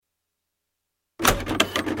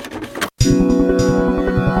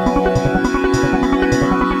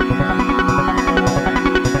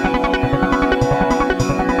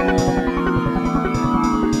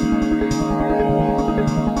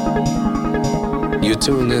You're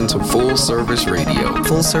tuned into Full Service Radio.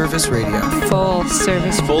 Full Service Radio. Full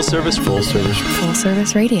service. Full service. Full service. Full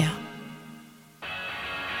service radio.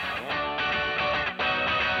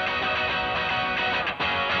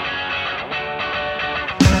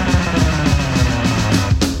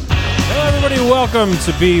 Welcome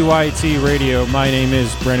to BYT Radio. My name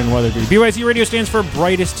is Brandon Weatherby. BYT Radio stands for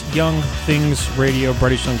Brightest Young Things Radio.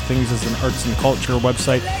 Brightest Young Things is an arts and culture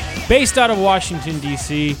website based out of Washington,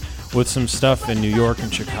 D.C., with some stuff in New York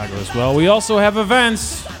and Chicago as well. We also have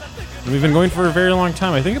events. We've been going for a very long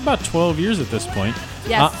time. I think about 12 years at this point.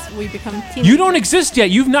 Yes, we become teenagers. You don't exist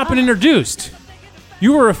yet. You've not been introduced.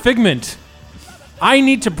 You are a figment. I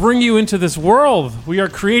need to bring you into this world. We are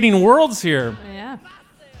creating worlds here. Yeah.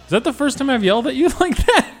 Is that the first time I've yelled at you like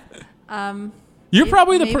that? You're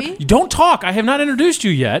probably the person. Don't talk. I have not introduced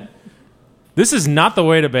you yet. This is not the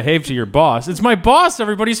way to behave to your boss. It's my boss,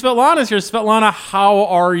 everybody. Svetlana's here. Svetlana, how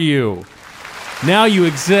are you? Now you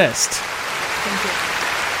exist. Thank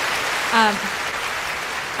you.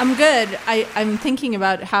 I'm good. I'm thinking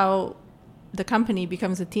about how the company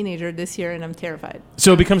becomes a teenager this year, and I'm terrified.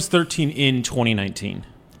 So it becomes 13 in 2019.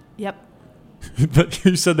 Yep. But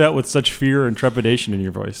you said that with such fear and trepidation in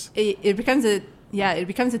your voice. It becomes a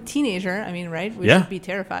teenager. I mean, right? We should be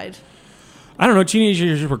terrified. I don't know. Teenage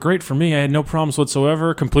years were great for me. I had no problems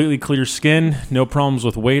whatsoever. Completely clear skin. No problems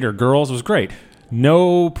with weight or girls. It was great.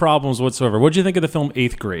 No problems whatsoever. What did you think of the film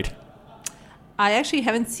 8th Grade? I actually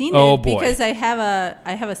haven't seen Oh, it boy. because I have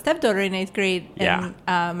a stepdaughter in 8th grade, and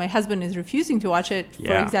my husband is refusing to watch it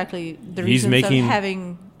for exactly the He's reasons making of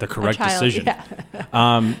having the correct a child. decision.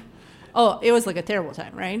 Yeah. It was like a terrible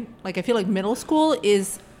time, right? Like, I feel like middle school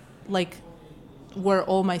is like where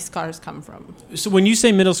all my scars come from. So when you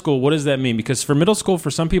say middle school, what does that mean? Because for middle school,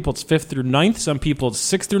 for some people it's 5th through 9th, some people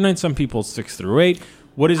it's 6th through 9th, some people it's 6th through 8.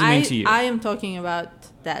 What does it mean to you? I am talking about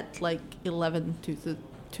that like 11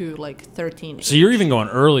 to like 13. So you're even going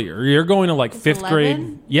earlier. You're going to like 5th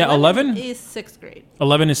grade. Yeah, 11 is 6th grade.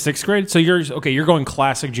 11 is 6th grade. So you're going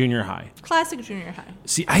classic junior high. Classic junior high.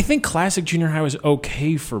 See, I think classic junior high was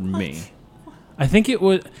okay for me. I think it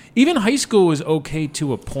was, even high school was okay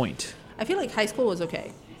to a point. I feel like high school was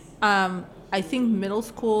okay. I think middle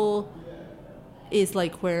school is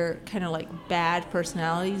like where kind of like bad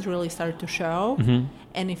personalities really start to show. Mm-hmm.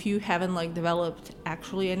 And if you haven't like developed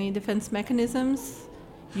actually any defense mechanisms,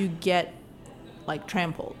 you get like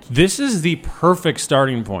trampled. This is the perfect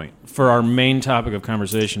starting point for our main topic of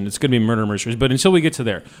conversation. It's going to be murder mysteries. But until we get to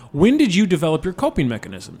there, when did you develop your coping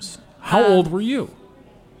mechanisms? How old were you?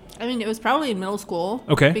 I mean, it was probably in middle school.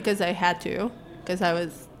 Okay. Because I had to. Because I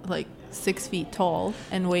was like 6 feet tall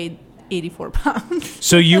and weighed 84 pounds.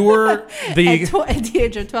 So you were at the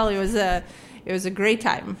age of 12, it was a great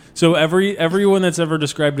time. So everyone that's ever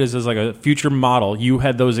described it as like a future model, you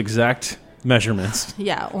had those exact measurements.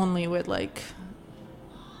 Yeah, only with like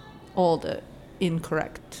all the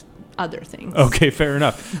incorrect other things. Okay, fair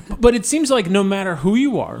enough. But it seems like no matter who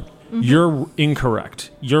you are, you're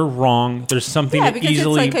incorrect. You're wrong. There's something that because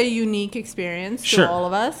easily... it's like a unique experience to all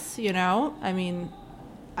of us, you know? I mean,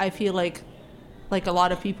 I feel like a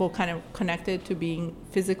lot of people kind of connected to being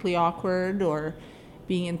physically awkward or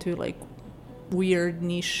being into like weird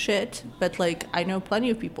niche shit. But like, I know plenty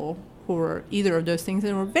of people who were either of those things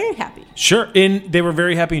and were very happy. Sure. And they were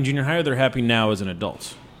very happy in junior high, or they're happy now as an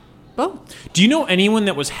adult? Both. Do you know anyone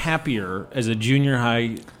that was happier as a junior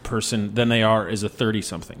high person than they are as a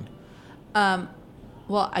 30-something?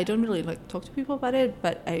 Well, I don't really like talk to people about it,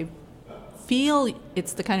 but I feel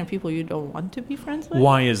it's the kind of people you don't want to be friends with.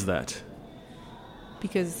 Why is that?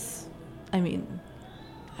 Because, I mean,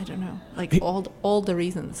 I don't know, like all the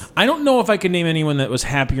reasons. I don't know if I could name anyone that was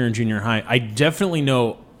happier in junior high. I definitely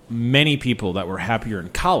know many people that were happier in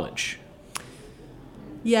college.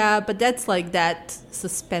 Yeah, but that's like that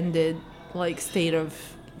suspended like state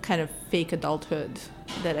of kind of fake adulthood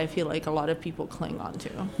that I feel like a lot of people cling on to.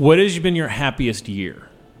 What has been your happiest year?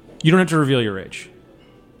 You don't have to reveal your age.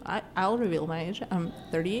 I'll reveal my age. I'm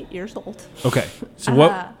 38 years old. Okay. So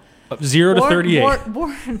what? 0 to 38.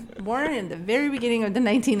 Born in the very beginning of the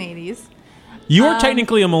 1980s. You are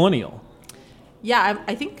technically a millennial. Yeah,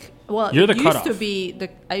 I think. Well, you're the cutoff.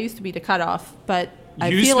 I used to be the cutoff, but I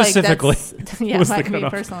feel like that's me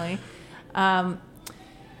personally. I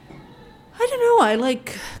don't know. I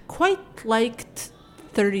quite liked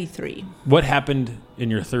 33. What happened in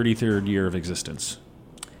your 33rd year of existence?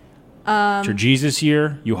 It's your Jesus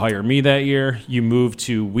year. You hire me that year. You moved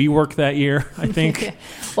to WeWork that year, I think.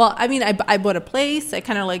 Well, I mean, I bought a place. I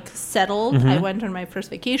kind of like settled. I went on my first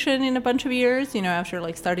vacation in a bunch of years, after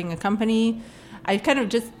like starting a company. I kind of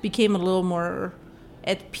just became a little more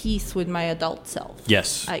at peace with my adult self.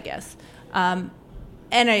 Yes. I guess.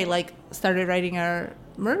 And I like started writing our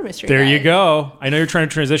murder mystery. There you guide. go. I know you're trying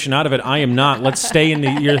to transition out of it. I am not. Let's stay in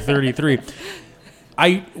the year 33.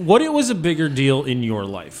 What it was a bigger deal in your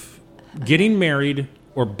life? Getting married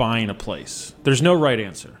or buying a place? There's no right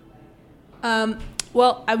answer.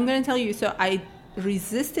 Well, I'm going to tell you. So I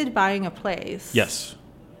resisted buying a place. Yes.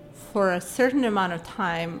 For a certain amount of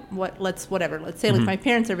time. Let's say like my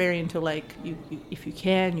parents are very into like you if you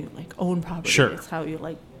can, you like own property. Sure. It's how you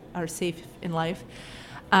like are safe in life.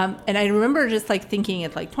 And I remember just like thinking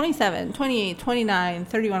at like 27, 28, 29,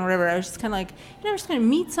 31, whatever, I was just kind of like, I'm just going to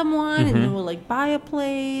meet someone and then we'll like buy a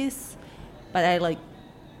place. But I like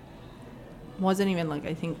wasn't even like,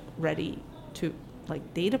 I think, ready to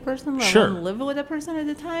like date a person, let alone live with a person at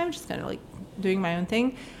the time, just kind of like doing my own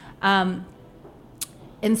thing.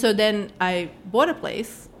 And so then I bought a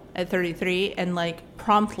place at 33 and like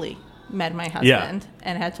promptly met my husband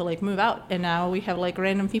and had to like move out. And now we have like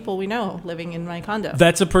random people we know living in my condo.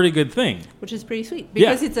 That's a pretty good thing. Which is pretty sweet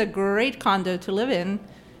because it's a great condo to live in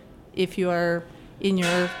if you are in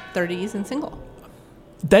your 30s and single.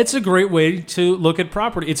 That's a great way to look at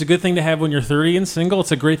property. It's a good thing to have when you're 30 and single.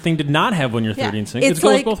 It's a great thing to not have when you're 30 and single. It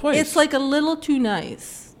goes both ways. It's like a little too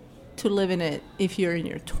nice to live in it if you're in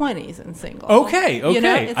your 20s and single. Okay. You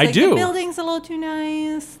know? It's I like do. The building's a little too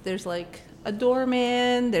nice. There's like a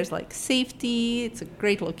doorman. There's like safety. It's a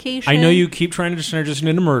great location. I know you keep trying to transition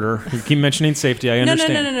into murder. You keep mentioning safety. I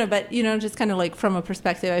understand. No. But, you know, just kind of like from a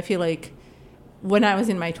perspective, I feel like when I was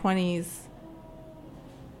in my 20s,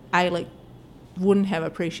 I like wouldn't have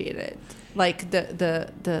appreciated it. Like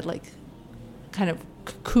the like kind of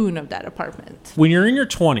cocoon of that apartment. When you're in your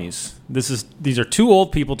 20s, these are two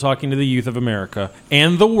old people talking to the youth of America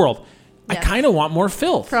and the world. I kind of want more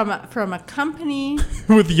filth. From a company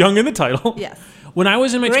with young in the title. Yes. When I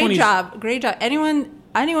was in my 20s. Great job.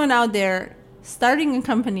 Anyone out there starting a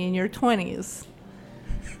company in your 20s,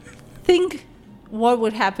 think what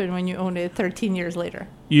would happen when you own it 13 years later.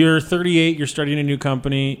 You're 38, you're starting a new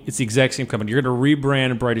company. It's the exact same company. You're going to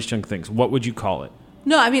rebrand Brightest Young Things. What would you call it?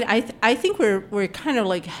 No, I mean, I think we're kind of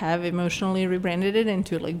like have emotionally rebranded it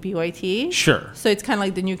into like BYT. Sure. So it's kind of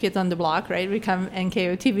like the New Kids on the Block, right? Become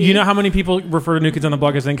NKOTB. You know how many people refer to New Kids on the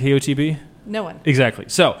Block as NKOTB? No one. Exactly.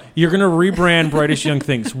 So you're going to rebrand Brightest Young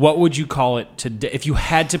Things. What would you call it today? If you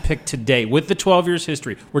had to pick today, with the 12 years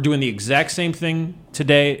history, we're doing the exact same thing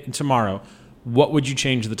today and tomorrow. What would you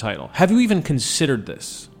change the title? Have you even considered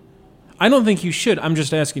this? I don't think you should. I'm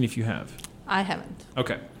just asking if you have. I haven't.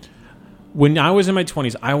 Okay. When I was in my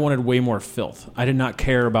 20s, I wanted way more filth. I did not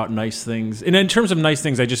care about nice things. And in terms of nice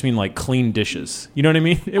things, I just mean like clean dishes. You know what I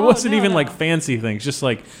mean? It wasn't even like fancy things, just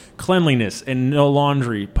like cleanliness and no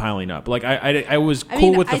laundry piling up. Like I was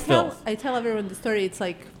cool with the filth. I tell everyone the story. It's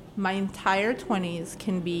like my entire 20s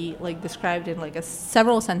can be like described in like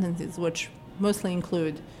several sentences, which mostly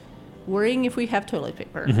include worrying if we have toilet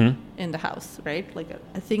paper in the house, right? Like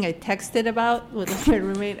a thing I texted about with my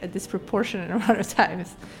roommate a disproportionate amount of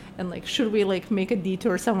times. And like, should we like make a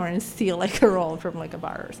detour somewhere and steal like a roll from like a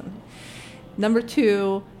bar or something? Number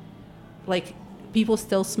 2, like people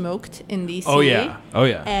still smoked in DC. Oh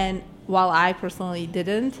yeah. And while I personally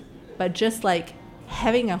didn't, but just like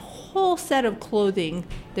having a whole set of clothing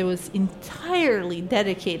that was entirely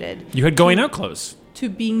dedicated. You had going out clothes. To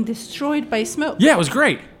being destroyed by smoke. Yeah, it was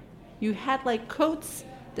great. You had like coats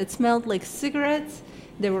that smelled like cigarettes.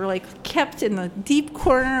 They were like kept in a deep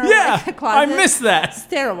corner of like, a closet. I miss that. It's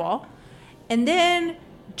terrible. And then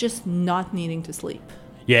just not needing to sleep.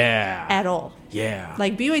 Yeah. At all. Yeah.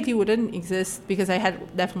 Like BYT wouldn't exist because I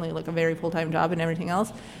had definitely like a very full-time job and everything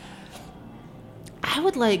else. I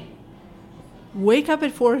would like wake up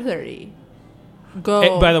at 4:30.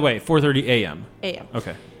 Go. By the way, 4:30 a.m. A.m.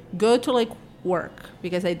 Okay. Go to like work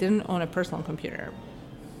because I didn't own a personal computer.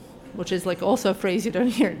 Which is like also a phrase you don't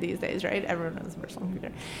hear these days, right? Everyone knows personal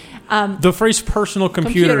computer. The phrase personal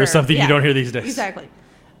computer is something you don't hear these days. Exactly.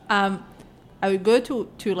 I would go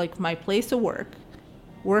to like my place of work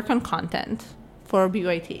on content for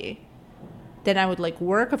BYT. Then I would like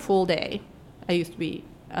work a full day. I used to be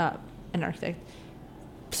an architect.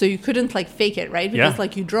 So you couldn't like fake it, right? Because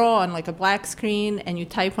like you draw on like a black screen and you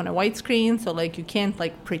type on a white screen. So like you can't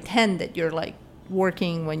like pretend that you're like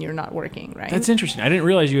working when you're not working, right? That's interesting. I didn't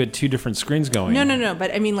realize you had 2 different screens going. No.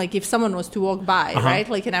 But I mean, like, if someone was to walk by, right?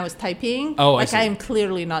 Like, and I was typing, like, I am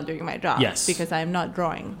clearly not doing my job. Yes. Because I am not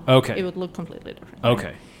drawing. Okay. It would look completely different.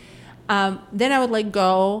 Okay. Right? Then I would, like,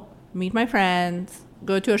 go meet my friends,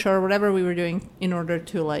 go to a show or whatever we were doing in order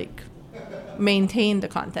to, like, maintain the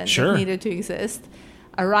content that needed to exist.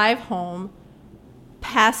 Arrive home,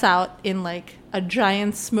 pass out in, like, a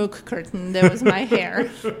giant smoke curtain that was my hair,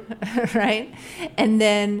 right? And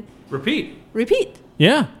then repeat.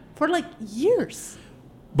 Yeah. For like years.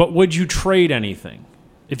 But would you trade anything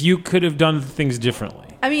if you could have done things differently?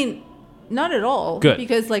 I mean, not at all. Good.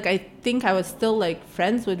 Because like I think I was still like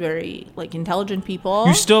friends with very like intelligent people.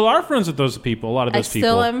 You still are friends with those people, a lot of those people.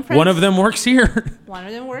 I still am friends. One of them works here. One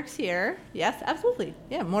of them works here. Yes, absolutely.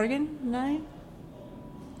 Yeah, Morgan, 9,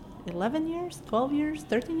 11 years, 12 years,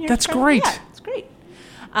 13 years. That's great. Yeah, it's great.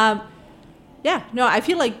 Yeah, no, I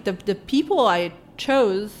feel like the people I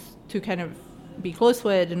chose to kind of be close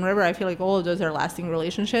with and whatever, I feel like all of those are lasting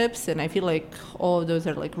relationships, and I feel like all of those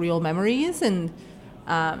are like real memories. And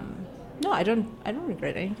no, I don't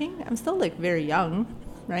regret anything. I'm still like very young,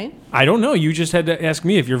 right? I don't know. You just had to ask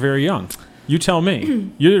me if you're very young. You tell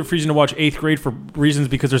me. You're refusing to watch 8th grade for reasons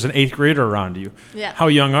because there's an 8th grader around you. Yeah. How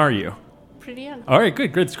young are you? Pretty young. All right,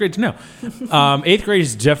 good. It's great to know. 8th grade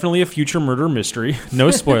is definitely a future murder mystery.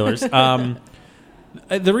 No spoilers.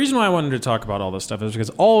 The reason why I wanted to talk about all this stuff is because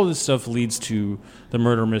all of this stuff leads to the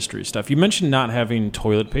murder mystery stuff. You mentioned not having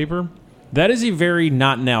toilet paper. That is a very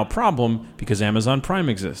not now problem because Amazon Prime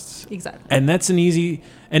exists. Exactly. And that's an easy,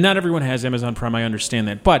 and not everyone has Amazon Prime, I understand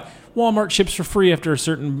that. But Walmart ships for free after a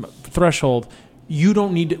certain threshold. You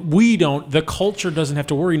don't need to, we don't, the culture doesn't have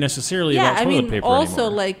to worry necessarily about toilet paper also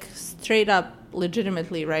anymore. like straight up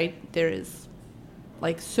legitimately, right? There is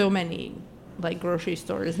like so many like grocery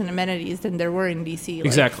stores and amenities than there were in DC like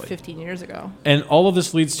Exactly. 15 years ago. And all of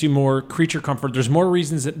this leads to more creature comfort. There's more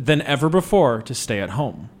reasons than ever before to stay at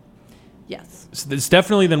home. Yes. So it's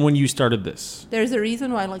definitely than when you started this. There's a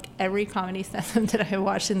reason why like every comedy stand-up that I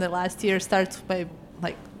watched in the last year starts by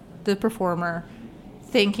like the performer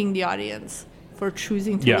thanking the audience for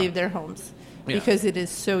choosing to leave their homes because it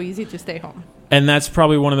is so easy to stay home. And that's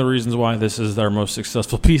probably one of the reasons why this is our most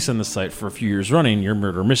successful piece on the site for a few years running, your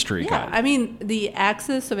murder mystery guide. I mean, the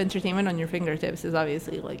access of entertainment on your fingertips is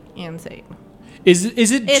obviously like insane. Is it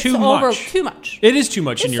It's too over much? too much. It is too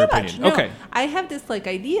much It's in your too much. opinion. No, Okay. I have this like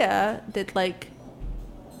idea that like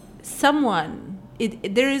someone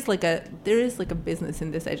there is like a business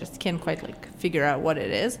in this. I just can't quite like figure out what it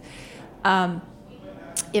is.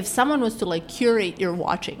 If someone was to like curate your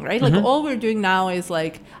watching, right? Like all we're doing now is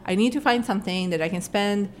like I need to find something that I can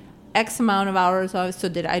spend X amount of hours on so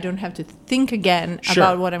that I don't have to think again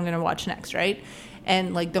about what I'm going to watch next, right?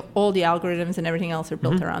 And like all the algorithms and everything else are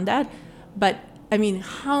built around that. But I mean,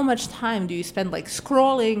 how much time do you spend like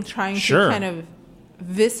scrolling, trying to kind of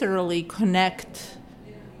viscerally connect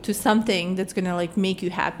to something that's going to like make you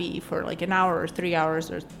happy for like an hour or 3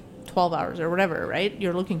 hours or 12 hours or whatever, right?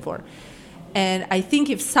 You're looking for. And I think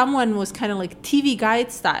if someone was kind of like TV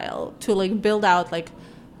guide style to like build out like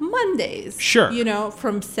Mondays, you know,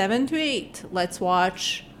 from 7 to 8, let's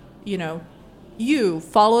watch, you know, You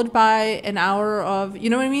followed by an hour of, you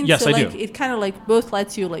know what I mean? Yes, so I like do. it kind of like both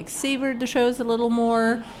lets you like savor the shows a little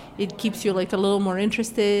more. It keeps you like a little more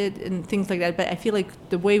interested and things like that. But I feel like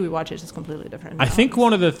the way we watch it is completely different. I think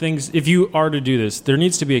one of the things, if you are to do this, there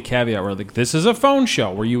needs to be a caveat where like this is a phone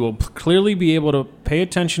show where you will clearly be able to pay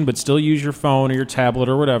attention but still use your phone or your tablet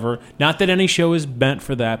or whatever. Not that any show is meant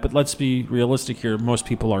for that, but let's be realistic here. Most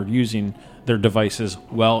people are using their devices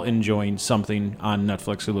while enjoying something on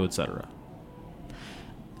Netflix, Hulu, etc.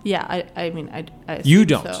 Yeah, I mean, I You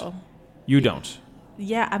don't. So. You don't.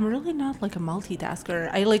 Yeah, I'm really not like a multitasker.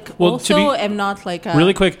 I like Well, also am not like a...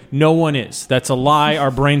 Really quick, no one is. That's a lie. Our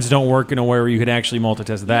brains don't work in a way where you could actually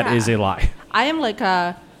multitask. That is a lie. I am like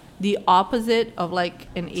the opposite of like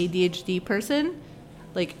an ADHD person.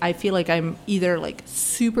 Like I feel like I'm either like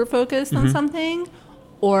super focused on something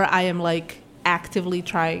or I am like actively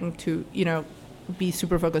trying to, you know, be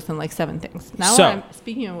super focused on like 7 things. Now I'm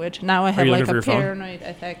speaking of which, now I have like a paranoid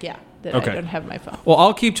attack, that I don't have my phone. Well,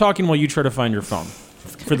 I'll keep talking while you try to find your phone.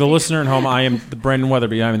 For the listener at home, I am Brandon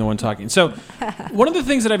Weatherby. I'm the one talking. So, one of the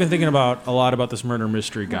things that I've been thinking about a lot about this murder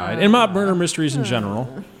mystery guide, and about murder mysteries in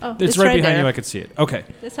general, it's right behind you. I could see it. Okay.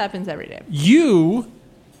 This happens every day. You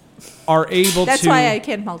are able That's why I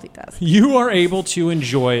can't multitask. You are able to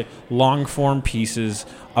enjoy long-form pieces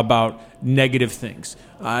about negative things.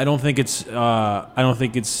 I don't think it's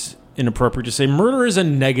inappropriate to say murder is a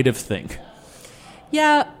negative thing.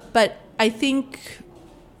 Yeah, but I think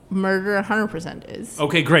murder 100% is.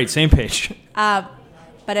 Okay, great. Same page. But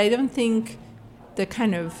I don't think the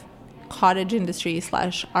kind of cottage industry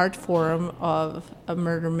 / art form of a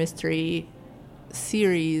murder mystery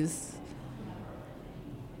series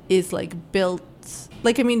is like built.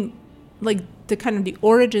 Like, I mean, like the kind of the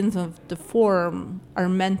origins of the form are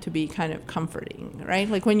meant to be kind of comforting, right?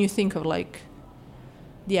 Like when you think of like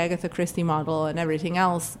the Agatha Christie model and everything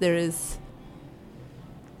else, there is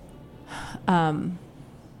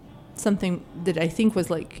something that I think was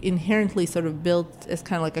like inherently sort of built as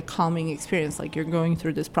kind of like a calming experience, like you're going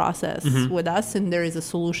through this process with us and there is a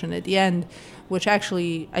solution at the end, which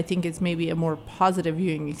actually I think is maybe a more positive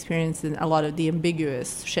viewing experience than a lot of the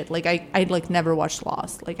ambiguous shit. Like I like never watched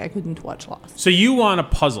Lost. Like I couldn't watch Lost. So you want a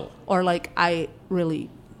puzzle. Or like I really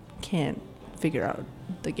can't figure out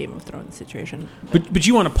the Game of Thrones situation. But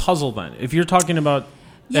you want a puzzle then? If you're talking about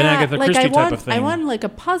an Agatha Christie type of thing. I want like a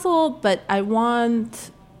puzzle, but I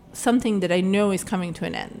want something that I know is coming to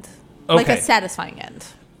an end. Okay. Like a satisfying end.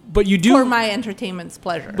 But you do... For my entertainment's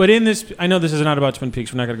pleasure. But in this... I know this is not about Twin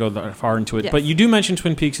Peaks. We're not going to go that far into it. Yes. But you do mention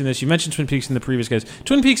Twin Peaks in this. You mentioned Twin Peaks in the previous guys.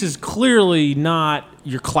 Twin Peaks is clearly not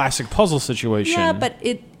your classic puzzle situation. Yeah, but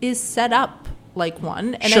it is set up like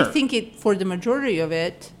one. And Sure. I think it, for the majority of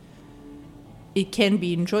it, it can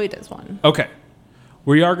be enjoyed as one. Okay.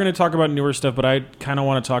 We are going to talk about newer stuff, but I kind of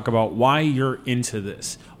want to talk about why you're into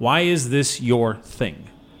this. Why is this your thing?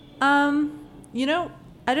 You know,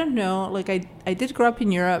 I don't know. Like I did grow up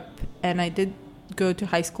in Europe and I did go to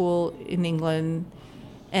high school in England,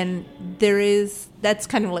 and that's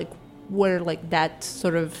kind of like where like that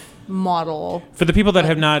sort of model. For the people that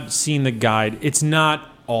have not seen the guide, it's not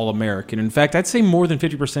all American. In fact, I'd say more than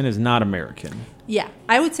 50% is not American. Yeah,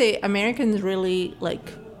 I would say Americans really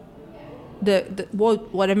like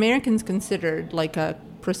what Americans considered like a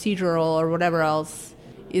procedural or whatever else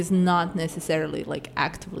is not necessarily like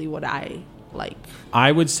actively what I like.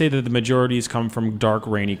 I would say that the majorities come from dark,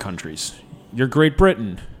 rainy countries. You're Great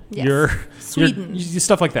Britain. Yes. You're Sweden.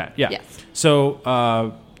 Stuff like that. Yeah. Yes. So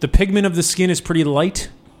the pigment of the skin is pretty light.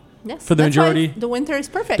 Yes. For the That's why majority. the winter is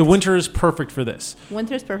perfect. The winter is perfect for this.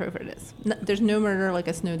 Winter is perfect for this. No, there's no murder like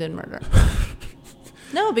a Snowden murder.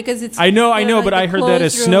 No, because it's... I know, like but the I heard that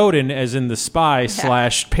as closed room. Snowden, as in the spy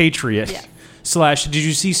 / patriot. Yeah. Did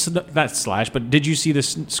you see, but did you see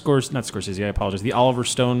this not Scorsese, I apologize, the Oliver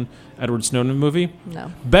Stone, Edward Snowden movie?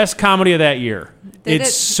 No. Best comedy of that year.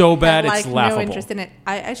 It's so bad, it's laughable. No interest in it.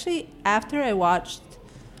 I actually, after I watched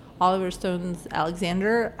Oliver Stone's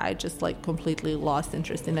Alexander, I just like completely lost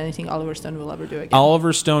interest in anything Oliver Stone will ever do again.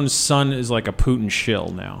 Oliver Stone's son is like a Putin shill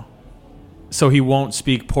now. So he won't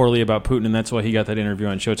speak poorly about Putin, and that's why he got that interview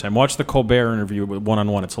on Showtime. Watch the Colbert interview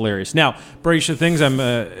one-on-one. It's hilarious. Now, Brady Things, I'm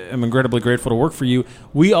incredibly grateful to work for you.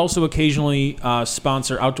 We also occasionally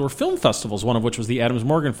sponsor outdoor film festivals, one of which was the Adams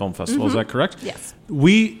Morgan Film Festival. Is that correct? Yes.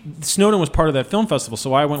 Snowden was part of that film festival,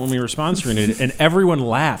 so I went when we were sponsoring it, and everyone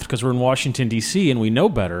laughed because we're in Washington, D.C., and we know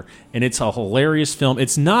better, and it's a hilarious film.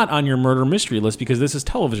 It's not on your murder mystery list because this is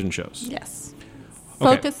television shows. Yes.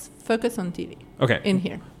 Okay. Focus on TV. Okay. In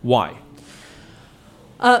here. Why?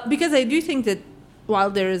 Because I do think that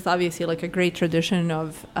while there is obviously like a great tradition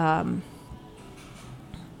of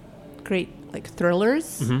great like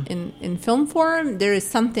thrillers in film form, there is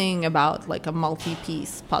something about like a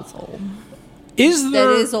multi-piece puzzle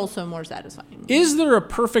that is also more satisfying. Is there a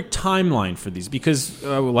perfect timeline for these? Because,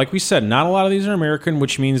 like we said, not a lot of these are American,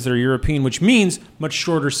 which means they're European, which means much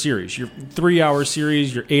shorter series. Your 3-hour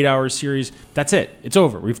series, your 8-hour series, that's it. It's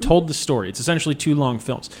over. We've told the story. It's essentially 2 long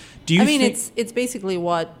films. It's basically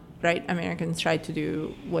what Americans tried to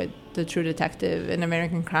do with The True Detective and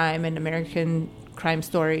American Crime and American Crime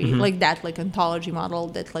Story, like that like anthology model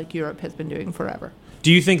that like Europe has been doing forever.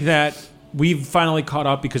 Do you think that we've finally caught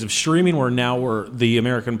up because of streaming, where the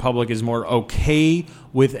American public is more okay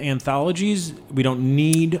with anthologies? We don't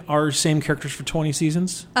need our same characters for 20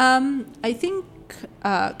 seasons? I think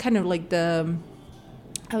kind of like the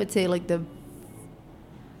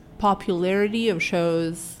popularity of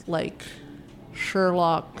shows like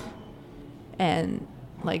Sherlock and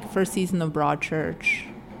like first season of Broadchurch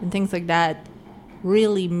and things like that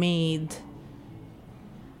really made,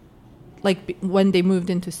 like when they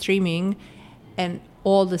moved into streaming and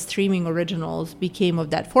all the streaming originals became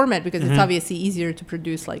of that format, because it's obviously easier to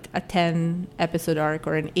produce like a 10-episode arc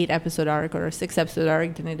or an 8-episode arc or a 6-episode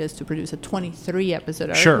arc than it is to produce a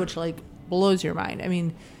 23-episode arc, which like blows your mind. I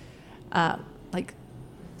mean, like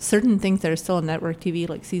certain things that are still on network TV,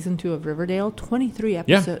 like season 2 of Riverdale, 23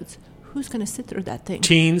 episodes. Yeah. Who's going to sit through that thing?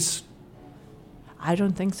 Teens? I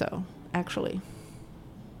don't think so, actually.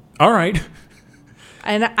 All right.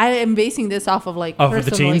 And I am basing this off of like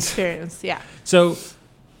personal experience. Yeah. So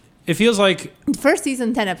it feels like first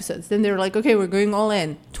season 10 episodes. Then they were like, okay, we're going all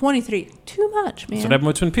in. 23, too much, man. That's what happened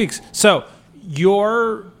with Twin Peaks. So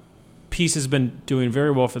your piece has been doing very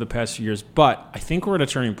well for the past few years, but I think we're at a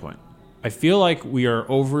turning point. I feel like we are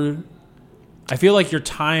over. I feel like your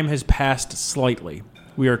time has passed slightly.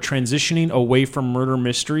 We are transitioning away from murder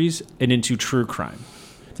mysteries and into true crime.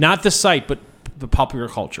 Not the site, but the popular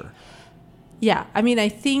culture. Yeah, I mean, I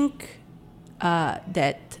think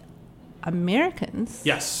that Americans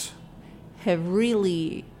have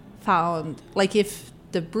really found, like if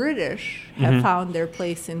the British have found their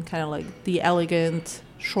place in kind of like the elegant,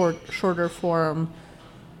 shorter form,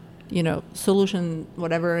 solution,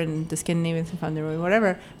 whatever, and the Scandinavians have found their way,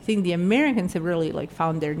 whatever. I think the Americans have really like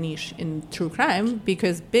found their niche in true crime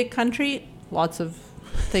because big country, lots of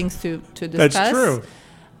things to discuss. That's true.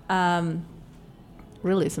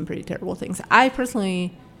 Really some pretty terrible things. I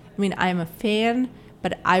personally, I'm a fan,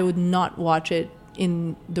 but I would not watch it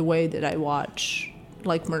in the way that I watch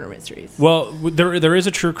like murder mysteries. Well, there is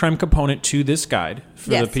a true crime component to this guide for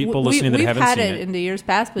the people listening that haven't seen it. We've had it in the years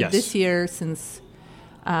past, but this year, since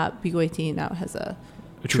BYT now has a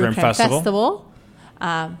true crime festival,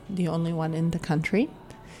 the only one in the country,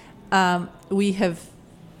 we have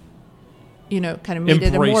kind of made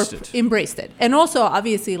embraced it. And also,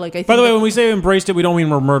 obviously, like I think... By the way, when we say embraced it, we don't mean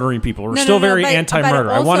we're murdering people. We're still very anti-murder.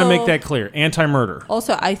 Also, I want to make that clear. Anti-murder.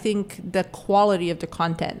 Also, I think the quality of the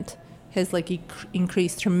content has like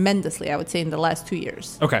increased tremendously, I would say, in the last 2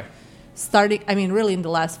 years. Okay. Really in the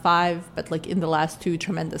last 5, but like in the last 2,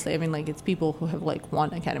 tremendously. It's people who have like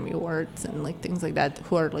won Academy Awards and like things like that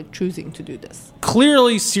who are like choosing to do this.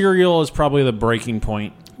 Clearly, Serial is probably the breaking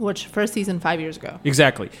point. Which first season 5 years ago.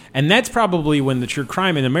 Exactly. And that's probably when the true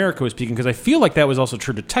crime in America was peaking, because I feel like that was also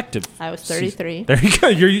True Detective. I was 33. There you go.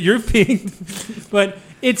 You're being... But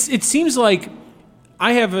it seems like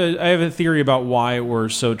I have a theory about why we're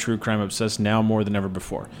so true crime obsessed now more than ever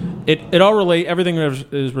before. It all everything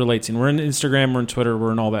is relates in. We're in Instagram, we're in Twitter,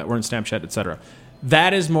 we're in all that, we're in Snapchat, etc.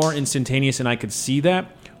 That is more instantaneous, and I could see that.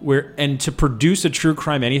 And to produce a true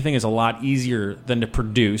crime anything is a lot easier than to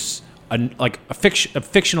produce a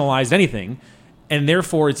fictionalized anything, and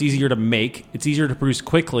therefore it's easier to make, it's easier to produce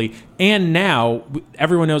quickly, and now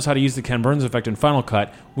everyone knows how to use the Ken Burns effect in Final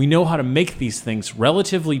Cut. We know how to make these things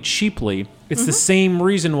relatively cheaply. It's the same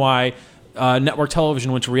reason why network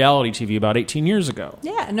television went to reality TV about 18 years ago.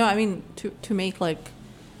 Yeah, no, to make like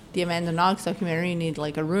the Amanda Knox documentary, you need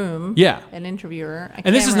like a room, an interviewer, a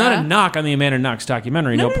camera. This is not a knock on the Amanda Knox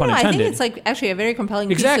documentary, no pun intended. I think it's like actually a very compelling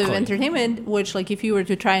piece of entertainment, which like if you were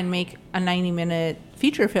to try and make a 90-minute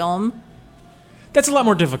feature film, that's a lot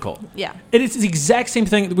more difficult. Yeah. It's the exact same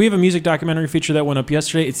thing. We have a music documentary feature that went up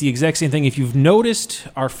yesterday. It's the exact same thing. If you've noticed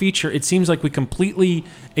our feature, it seems like we completely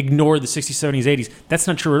ignored the 60s, 70s, 80s. That's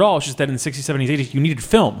not true at all. It's just that in the 60s, 70s, 80s, you needed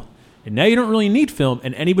film. And now you don't really need film,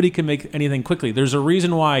 and anybody can make anything quickly. There's a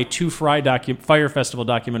reason why 2 Fyre Festival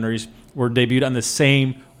documentaries were debuted on the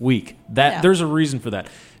same week. There's a reason for that.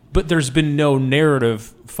 But there's been no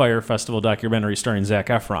narrative Fyre Festival documentary starring Zac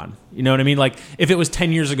Efron. You know what I mean? Like, if it was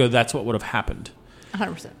 10 years ago, that's what would have happened.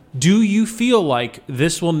 100%. Do you feel like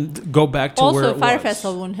this will go back to where it was? Also, Fyre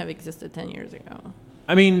Festival wouldn't have existed 10 years ago.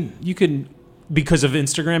 You can, because of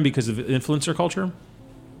Instagram, because of influencer culture?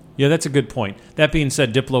 Yeah, that's a good point. That being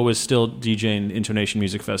said, Diplo was still DJing Intonation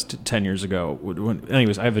Music Fest 10 years ago.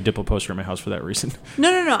 Anyways, I have a Diplo poster in my house for that reason.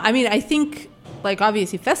 No. I think, like,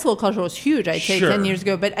 obviously, festival culture was huge, I'd say, 10 years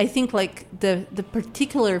ago. But I think, like, the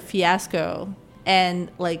particular fiasco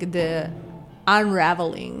and, like, the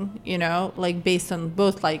unraveling, like, based on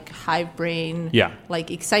both, like, hive brain,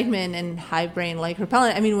 like, excitement and hive brain, like,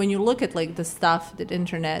 repellent. When you look at, like, the stuff that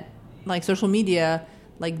internet, like, social media,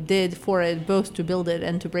 like, did for it, both to build it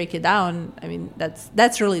and to break it down,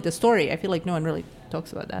 that's really the story. I feel like no one really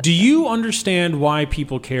talks about that. Do you understand why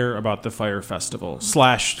people care about the Fyre Festival /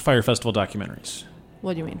 Fyre Festival documentaries?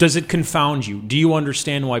 What do you mean? Does it confound you? Do you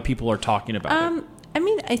understand why people are talking about it?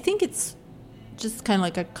 I think it's just kind of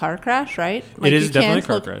like a car crash, right? Like, it is definitely a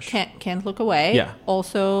car crash. Can't look away. Yeah.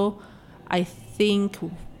 Also, I think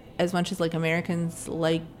as much as like Americans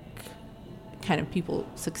like kind of people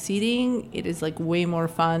succeeding, it is like way more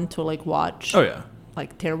fun to like watch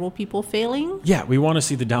like terrible people failing. Yeah, we want to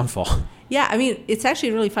see the downfall. Yeah, it's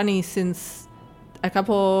actually really funny since a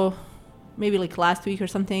couple, maybe like last week or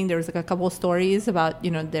something, there was like a couple of stories about,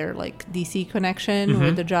 their like DC connection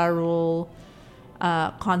with the Ja Rule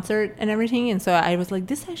concert and everything. And so I was like,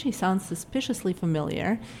 this actually sounds suspiciously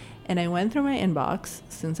familiar. And I went through my inbox,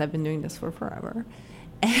 since I've been doing this for forever.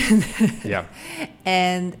 And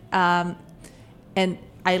and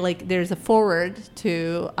I like, there's a forward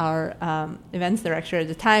to our events director at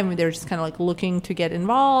the time. They're just kind of like looking to get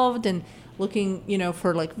involved and looking,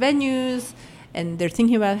 for like venues, and they're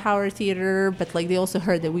thinking about Howard Theater, but like they also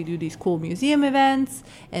heard that we do these cool museum events,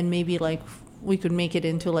 and maybe like we could make it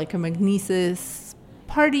into like a Magnesis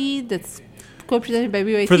party that's co-presented by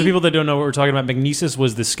BYT. For the people that don't know what we're talking about, Magnesis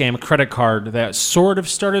was the scam credit card that sort of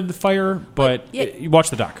started the fire, but you watch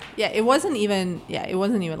the doc. Yeah, it wasn't even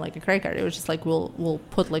like a credit card. It was just like we'll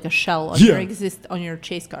put like a shell on your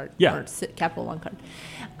Chase card or Capital One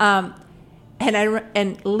card.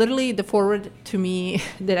 And literally the forward to me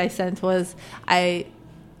that I sent was, I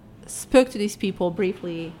spoke to these people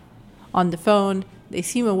briefly on the phone. They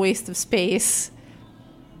seem a waste of space,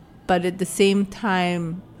 but at the same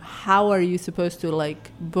time, how are you supposed to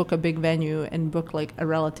like book a big venue and book like a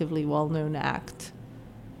relatively well-known act?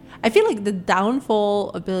 I feel like the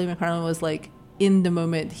downfall of Billy McFarland was like in the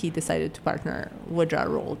moment he decided to partner with Ja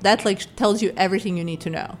Rule. That like tells you everything you need to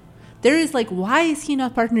know. There is like, why is he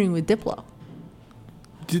not partnering with Diplo?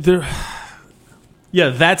 Yeah,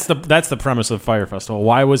 that's the premise of Fire Festival.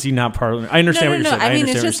 Why was he not part of it? I understand what you're saying. I mean,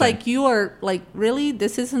 it's just like, you are like, really?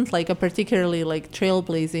 This isn't like a particularly like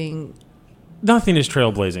trailblazing. Nothing is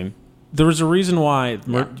trailblazing. There was a reason why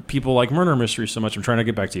people like murder mysteries so much. I'm trying to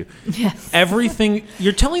get back to you. Yes. Everything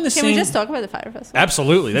you're telling the same. Can we just talk about the Fire Festival?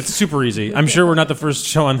 Absolutely, that's super easy. I'm sure we're not the first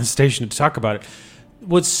show on the station to talk about it.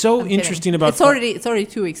 What's so interesting about it's already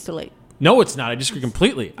 2 weeks too late. No, it's not. I disagree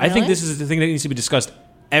completely. Really? I think this is the thing that needs to be discussed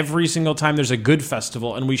every single time there's a good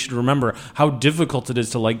festival, and we should remember how difficult it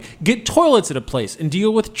is to like get toilets at a place and deal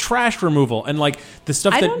with trash removal and like the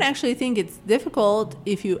stuff. I don't actually think it's difficult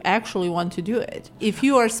if you actually want to do it. If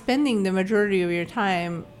you are spending the majority of your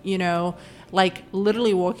time, you know, like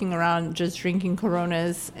literally walking around just drinking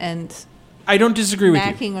Coronas and I don't disagree with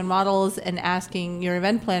you. Macking on models and asking your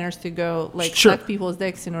event planners to go like Sure. suck people's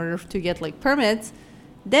dicks in order to get like permits,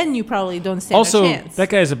 then you probably don't stand a chance. Also, that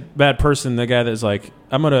guy's a bad person. The guy that's like,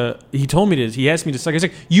 he told me to, he asked me to suck his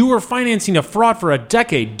dick. You were financing a fraud for a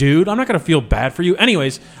decade, dude. I'm not going to feel bad for you.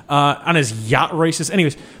 Anyways, on his yacht races.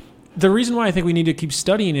 Anyways, the reason why I think we need to keep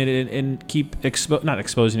studying it and keep, not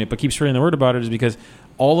exposing it, but keep spreading the word about it is because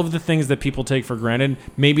all of the things that people take for granted,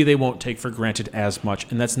 maybe they won't take for granted as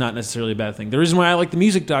much, and that's not necessarily a bad thing. The reason why I like the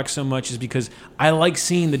music doc so much is because I like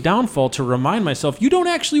seeing the downfall to remind myself you don't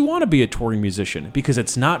actually want to be a touring musician because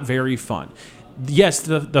it's not very fun. Yes,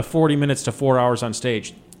 the 40 minutes to 4 hours on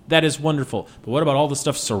stage, that is wonderful, but what about all the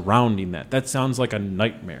stuff surrounding that? That sounds like a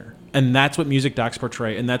nightmare. And that's what music docs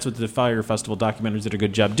portray, and that's what the Fire Festival documentaries did a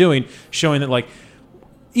good job doing, showing that like,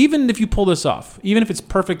 even if you pull this off, even if it's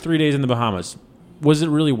perfect 3 days in the Bahamas, was it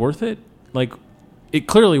really worth it? Like, it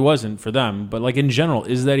clearly wasn't for them, but like in general,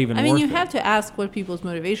 is that even worth it? I mean, you have to ask what people's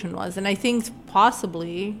motivation was. And I think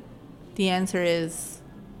possibly the answer is,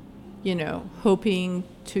 you know, hoping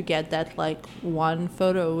to get that like one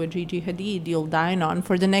photo with Gigi Hadid you'll dine on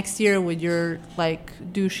for the next year with your like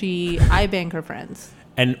douchey iBanker friends.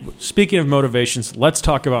 And speaking of motivations, let's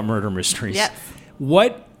talk about murder mysteries. Yes.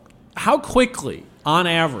 How quickly, on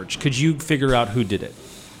average, could you figure out who did it?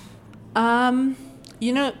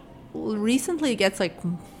 You know, recently it gets like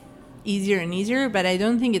easier and easier, but I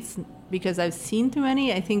don't think it's because I've seen too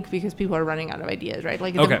many. I think because people are running out of ideas, right?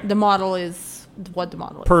 Like the model is what the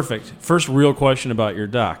model is. Perfect. First real question about your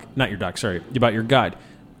doc. Not your doc, sorry. About your guide.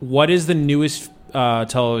 What is the newest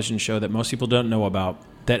television show that most people don't know about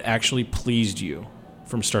that actually pleased you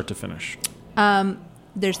from start to finish?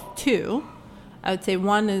 There's two. I would say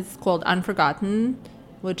one is called Unforgotten,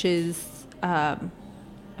 which is a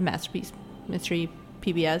masterpiece, mystery,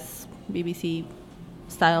 PBS, BBC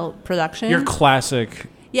style production. Your classic.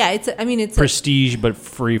 Yeah, it's prestige, but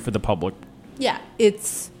free for the public. Yeah,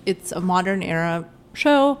 it's a modern era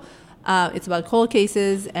show. It's about cold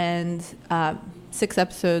cases and 6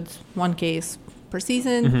 episodes, 1 case per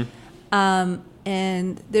season. Mm-hmm.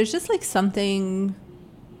 And there's just like something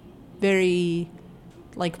very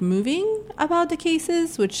like moving about the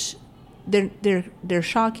cases, which they're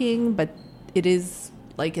shocking, but it is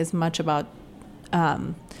like as much about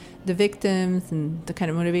the victims and the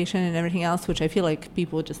kind of motivation and everything else, which I feel like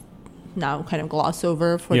people just now kind of gloss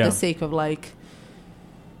over for the sake of like,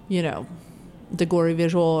 you know, the gory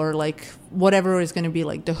visual or like whatever is going to be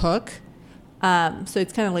like the hook. So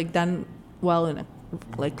it's kind of like done well in a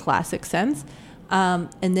like classic sense. And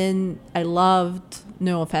then I loved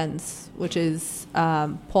No Offense, which is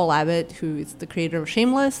Paul Abbott, who is the creator of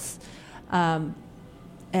Shameless. And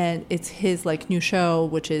it's his like new show,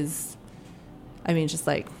 which is, I mean, just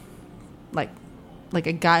like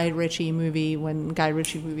a Guy Ritchie movie when Guy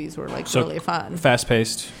Ritchie movies were like really fun. Fast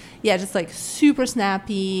paced. Yeah, just like super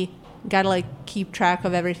snappy. Gotta like keep track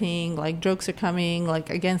of everything. Like jokes are coming like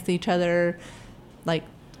against each other. Like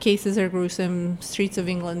cases are gruesome. Streets of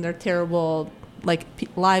England are terrible. Like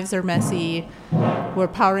lives are messy. We're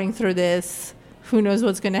powering through this. Who knows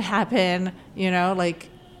what's gonna happen? You know, like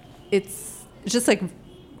it's just like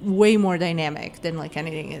way more dynamic than like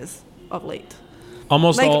anything is of late.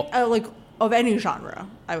 Almost like, all like of any genre,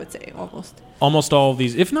 I would say almost. Almost all of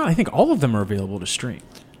these, if not, I think all of them are available to stream.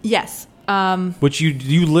 Yes. Which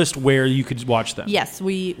you list where you could watch them. Yes,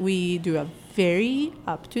 we do a very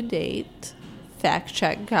up to date fact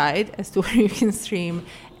check guide as to where you can stream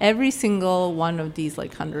every single one of these like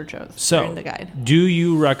 100 shows. So, in the guide. Do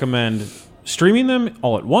you recommend streaming them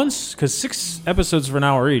all at once? Because 6 episodes for an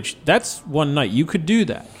hour each, that's one night. You could do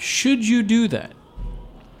that. Should you do that?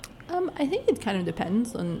 I think it kind of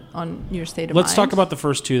depends on your state of mind. Let's talk about the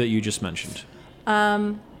first 2 that you just mentioned.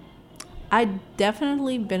 I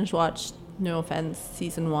definitely binge watched No Offense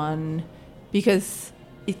season 1 because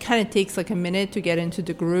it kind of takes like a minute to get into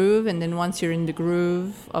the groove, and then once you're in the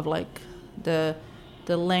groove of like the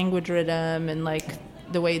language rhythm and like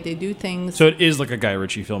the way they do things. So it is like a Guy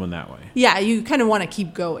Ritchie film in that way. Yeah, you kind of want to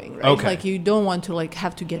keep going, right? Okay. Like you don't want to like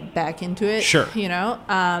have to get back into it. Sure. You know,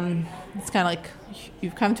 it's kind of like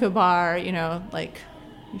you've come to a bar, you know, like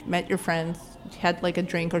you've met your friends, had like a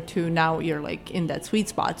drink or 2. Now you're like in that sweet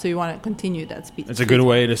spot, so you want to continue that speed. It's a good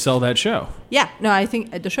way to sell that show. Yeah, no, I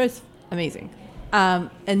think the show is amazing. And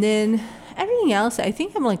then everything else, I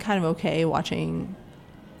think I'm like kind of okay watching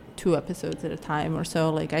 2 episodes at a time or so.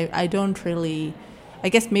 Like I don't really, I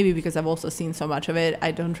guess maybe because I've also seen so much of it,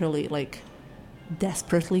 I don't really like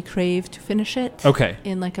desperately crave to finish it. Okay.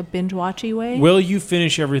 In like a binge watchy way. Will you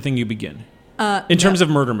finish everything you begin? In terms of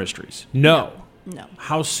murder mysteries? No.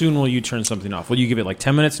 How soon will you turn something off? Will you give it like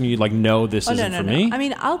 10 minutes and you like, no, this isn't for me? I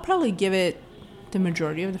mean, I'll probably give it the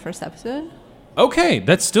majority of the first episode. Okay,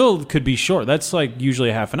 that still could be short. That's like usually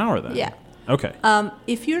a half an hour then. Yeah. Okay.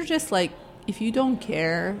 If you're just like, if you don't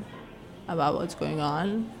care about what's going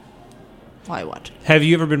on, why watch it? Have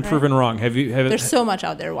you ever been proven wrong? There's so much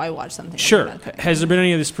out there. Why watch something? Sure. Like that? Has there been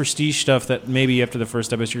any of this prestige stuff that maybe after the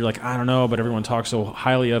first episode you're like, I don't know, but everyone talks so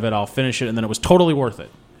highly of it, I'll finish it, and then it was totally worth it?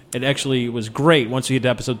 It actually was great once you get to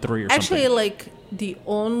episode 3 or something. Actually, like the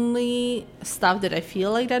only stuff that I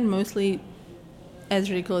feel like that, mostly as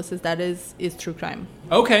ridiculous as that is true crime.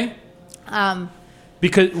 Okay.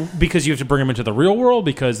 Because you have to bring them into the real world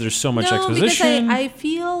because there's so much exposition. Because I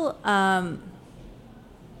feel.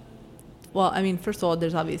 Well, I mean, first of all,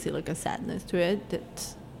 there's obviously like a sadness to it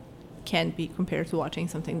that can't be compared to watching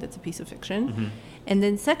something that's a piece of fiction. Mm-hmm. And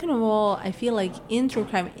then second of all, I feel like in true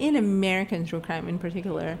crime, in American true crime in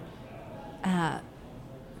particular,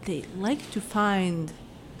 they like to find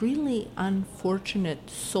really unfortunate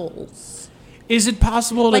souls. Is it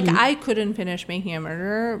possible like I couldn't finish Making a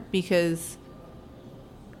Murderer because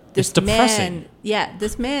it's depressing.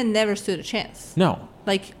 This man never stood a chance. No.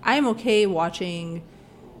 Like I'm okay watching,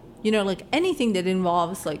 you know, like anything that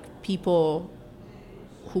involves like people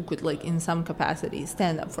who could like in some capacity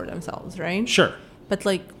stand up for themselves, right? Sure. But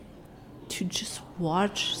like to just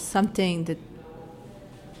watch something that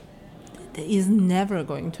is never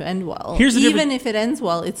going to end well. Even if it ends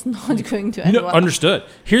well, it's not going to end well. Understood.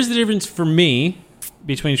 Here's the difference for me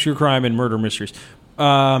between true crime and murder mysteries.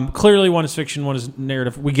 Clearly, one is fiction, one is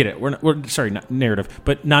narrative. We get it. We're sorry, not narrative,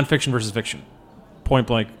 but nonfiction versus fiction. Point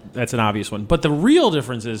blank, that's an obvious one. But the real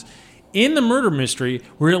difference is, in the murder mystery,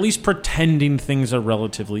 we're at least pretending things are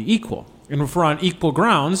relatively equal. And if we're on equal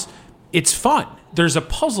grounds, it's fun. There's a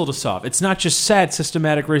puzzle to solve. It's not just sad,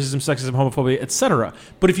 systematic racism, sexism, homophobia, etc.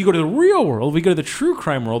 But if you go to the real world, we go to the true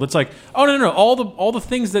crime world, it's like, oh, no. All the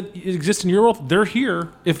things that exist in your world, they're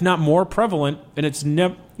here, if not more prevalent. And it's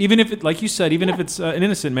even if it, like you said, even if it's an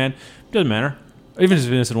innocent man, it doesn't matter. Even if it's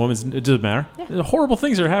an innocent woman, it doesn't matter. Yeah. Horrible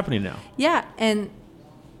things are happening now. Yeah, and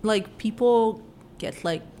like people get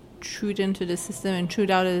like chewed into the system and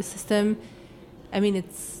chewed out of the system. I mean,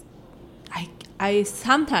 it's I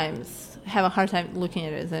sometimes have a hard time looking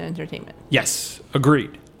at it as an entertainment. Yes,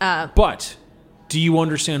 agreed. But do you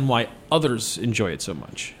understand why others enjoy it so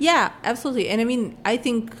much? Yeah, absolutely. And I mean, I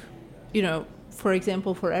think, you know, for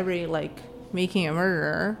example, for every like Making a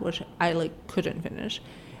Murderer, which I like couldn't finish,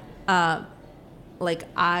 like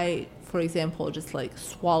I, for example, just like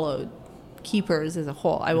swallowed Keepers as a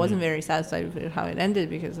whole. I wasn't very satisfied with how it ended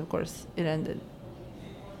because, of course, it ended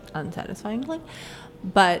unsatisfyingly.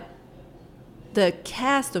 But the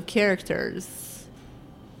cast of characters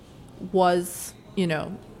was, you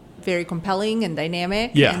know, very compelling and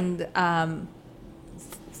dynamic and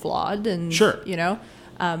flawed and, you know,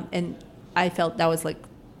 and I felt that was like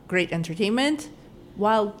great entertainment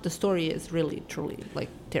while the story is really, truly like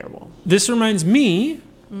terrible. This reminds me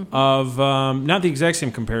of, not the exact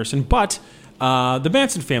same comparison, but the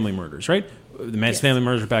Manson family murders, right? The Manson family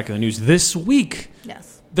murders are back in the news this week.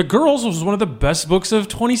 Yes. The Girls was one of the best books of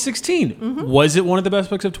 2016. Mm-hmm. Was it one of the best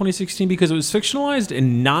books of 2016 because it was fictionalized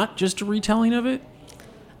and not just a retelling of it?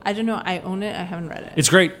 I don't know. I own it. I haven't read it. It's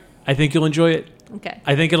great. I think you'll enjoy it. Okay.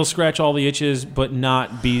 I think it'll scratch all the itches, but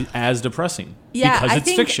not be as depressing. Yeah, because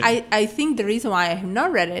it's fiction. I think the reason why I have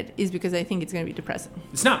not read it is because I think it's going to be depressing.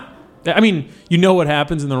 It's not. I mean, you know what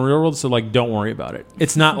happens in the real world, so like, don't worry about it.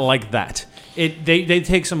 It's not like that. They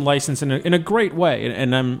take some license in a great way,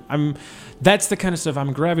 and I'm that's the kind of stuff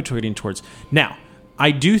I'm gravitating towards. Now,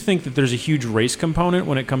 I do think that there's a huge race component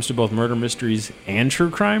when it comes to both murder mysteries and true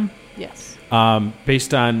crime. Yes.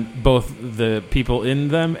 Based on both the people in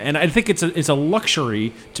them, and I think it's a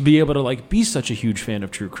luxury to be able to like be such a huge fan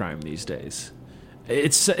of true crime these days.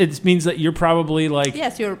 It means that you're probably like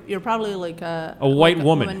you're probably like a white like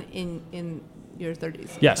woman in your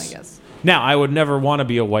 30s. Yes. I guess. Now, I would never want to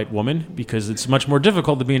be a white woman because it's much more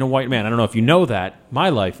difficult than being a white man. I don't know if you know that. My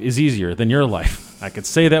life is easier than your life. I could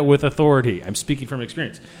say that with authority. I'm speaking from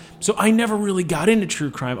experience. So I never really got into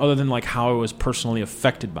true crime other than like how I was personally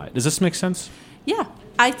affected by it. Does this make sense? Yeah.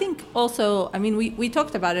 I think also, I mean, we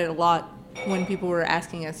talked about it a lot when people were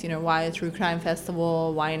asking us, why a true crime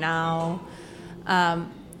festival? Why now?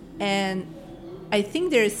 And I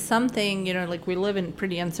think there's something, like we live in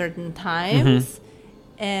pretty uncertain times.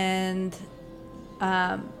 And,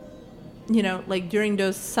 like during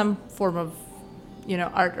those, some form of,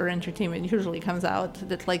 art or entertainment usually comes out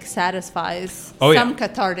that like satisfies some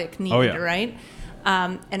cathartic need, right?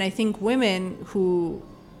 And I think women who,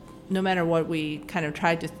 no matter what we kind of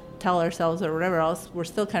try to tell ourselves or whatever else, we're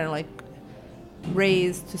still kind of like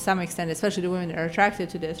raised to some extent, especially the women that are attracted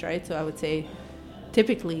to this, right? So I would say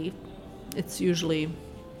typically it's usually,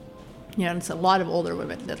 it's a lot of older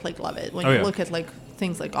women that like love it. When you look at like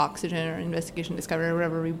things like Oxygen or Investigation Discovery or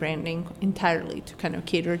whatever, rebranding entirely to kind of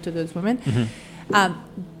cater to those women.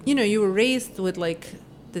 You were raised with like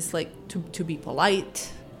this, like to be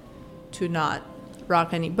polite, to not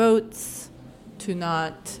rock any boats, to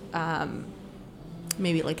not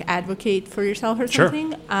maybe like advocate for yourself or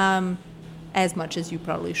something, as much as you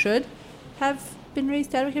probably should have been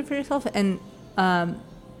raised to advocate for yourself. And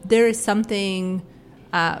there is something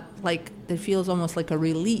like that feels almost like a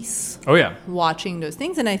release. Watching those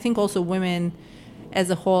things. And I think also women as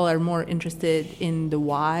a whole are more interested in the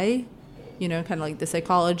why, kind of like the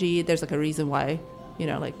psychology. There's like a reason why,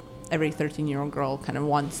 like every 13-year-old girl kind of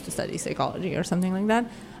wants to study psychology or something like that.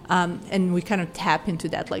 And we kind of tap into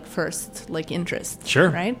that like first like interest. Sure.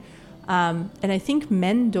 Right. And I think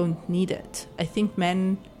men don't need it. I think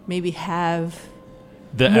men maybe have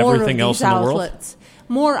more everything else in the world.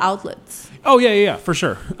 More outlets. Oh yeah, for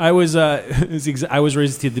sure. I was I was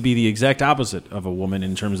raised to be the exact opposite of a woman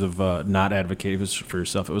in terms of not advocating for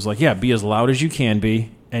yourself. It was like, be as loud as you can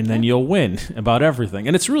be, and then you'll win about everything.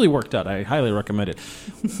 And it's really worked out. I highly recommend it.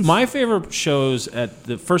 My favorite shows at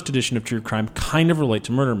the first edition of True Crime kind of relate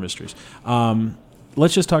to murder mysteries.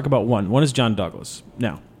 Let's just talk about one. One is John Douglas.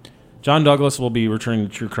 Now, John Douglas will be returning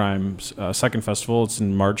to True Crime's second festival. It's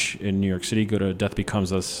in March in New York City. Go to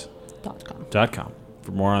deathbecomeusus.com.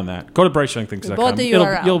 For more on that, go to brightyoungthings.com. Bought the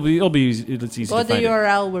URL. It'll be it's easy to find. Bought the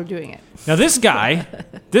URL. We're doing it. Now this guy,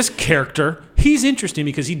 this character, he's interesting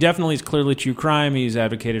because he definitely is clearly true crime. He's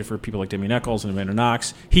advocated for people like Damien Echols and Amanda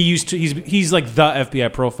Knox. He's like the FBI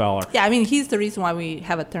profiler. Yeah, I mean he's the reason why we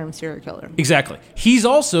have a term serial killer. Exactly. He's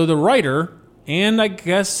also the writer and I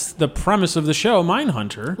guess the premise of the show,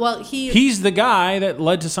 Mindhunter. Well, he's the guy that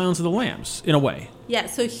led to Silence of the Lambs in a way. Yeah.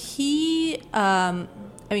 So he, I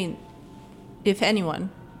mean. If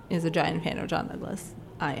anyone is a giant fan of John Douglas,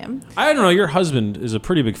 I am. I don't know. Your husband is a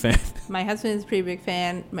pretty big fan. My husband is a pretty big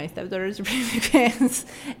fan. My stepdaughters are pretty big fans.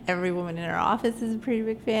 Every woman in our office is a pretty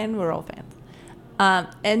big fan. We're all fans.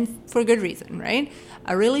 And for good reason, right?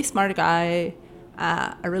 A really smart guy,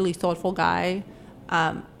 a really thoughtful guy,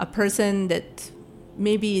 a person that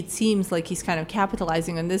maybe it seems like he's kind of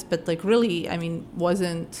capitalizing on this, but like really, I mean,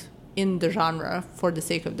 wasn't in the genre for the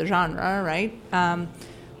sake of the genre, right?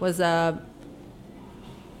 Was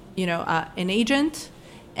an agent,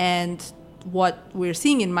 and what we're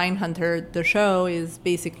seeing in Mindhunter, the show, is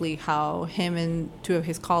basically how him and two of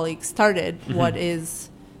his colleagues started what is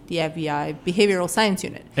the FBI Behavioral Science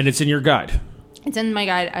Unit. And it's in your guide. It's in my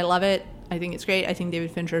guide. I love it. I think it's great. I think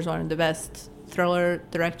David Fincher is one of the best thriller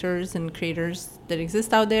directors and creators that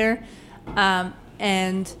exist out there.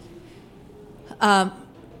 And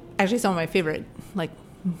actually some of my favorite like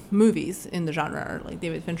movies in the genre are like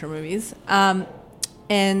David Fincher movies. But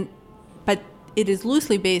it is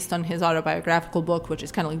loosely based on his autobiographical book, which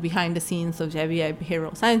is kind of like behind the scenes of the FBI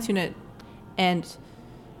Behavioral Science Unit. And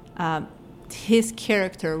his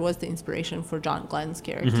character was the inspiration for John Glenn's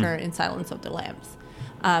character in Silence of the Lambs.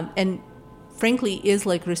 And frankly is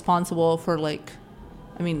like responsible for like,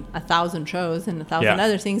 I mean, 1,000 shows and 1,000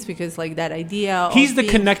 other things, because like that idea he's the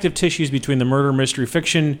connective tissues between the murder mystery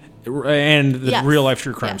fiction and the real life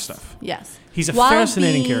true crime stuff. Yes. He's a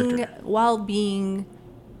fascinating character. While being,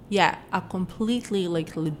 a completely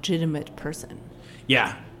like legitimate person.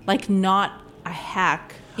 Yeah. like not a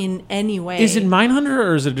hack in any way. Is it Mindhunter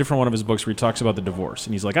or is it a different one of his books where he talks about the divorce?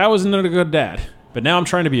 And he's like, I wasn't a good dad, but now I'm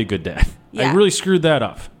trying to be a good dad. Yeah. I really screwed that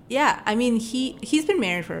up. Yeah, I mean, he's been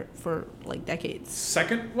married for like decades.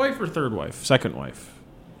 Second wife or third wife? Second wife.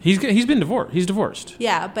 He's been divorced. He's divorced.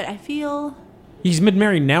 Yeah, but I feel... He's been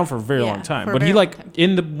married now for a very long time. But he, like,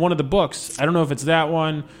 in one of the books, I don't know if it's that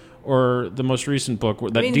one or the most recent book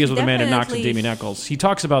that deals with a man who knocks at Damien Eccles. He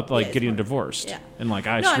talks about, like, getting divorced. Yeah. And, like,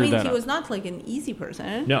 I screwed that up. He was not, like, an easy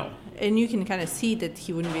person. No. And you can kind of see that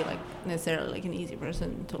he wouldn't be, like, necessarily, like, an easy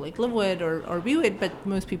person to, like, live with or be with. But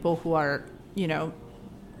most people who are, you know,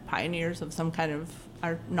 pioneers of some kind of...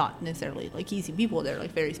 are not necessarily, like, easy people. They're,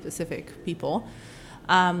 like, very specific people.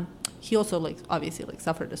 He also, like, obviously, like,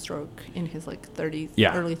 suffered a stroke in his, like, 30s,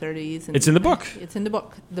 early 30s. And it's in the book. It's in the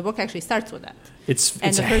book. The book actually starts with that. It's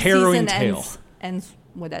a harrowing tale. Ends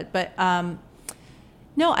with that. But,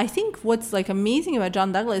 no, I think what's, like, amazing about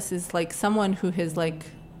John Douglas is, like, someone who has, like,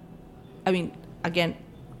 I mean, again,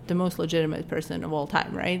 the most legitimate person of all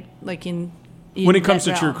time, right? Like, in when it comes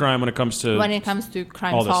to true crime, when it comes to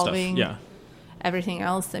crime solving, stuff. Yeah. Everything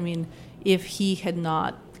else, I mean, if he had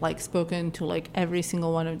not, like, spoken to, like, every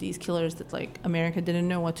single one of these killers that, like, America didn't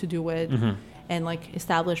know what to do with, and, like,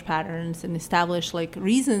 establish patterns and establish, like,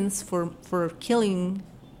 reasons for killing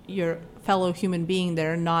your fellow human being that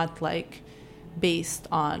are not, like, based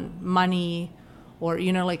on money or,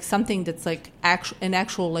 you know, like, something that's, like, an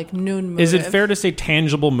actual, like, known motive. Is it fair to say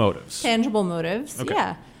tangible motives? Tangible motives, okay.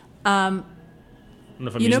 Yeah. I don't know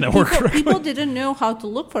if I'm using that word correctly. People didn't know how to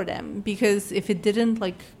look for them because if it didn't,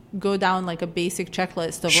 like, go down, like, a basic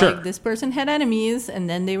checklist of, like, this person had enemies and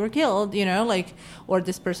then they were killed, you know, like, or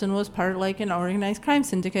this person was part of, like, an organized crime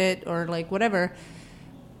syndicate or, like, whatever.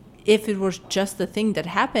 If it was just the thing that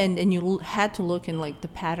happened and you had to look in, like, the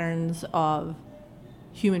patterns of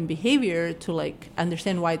human behavior to, like,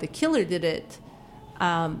 understand why the killer did it,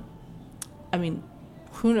 I mean,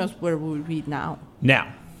 who knows where we would be now.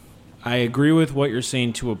 Now, I agree with what you're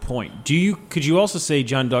saying to a point. Could you also say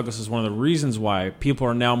John Douglas is one of the reasons why people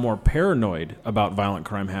are now more paranoid about violent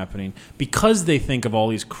crime happening because they think of all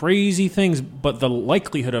these crazy things, but the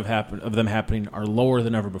likelihood of them happening are lower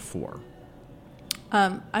than ever before?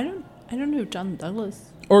 I don't know John Douglas.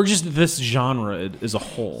 Or just this genre as a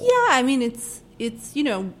whole. Yeah, I mean it's you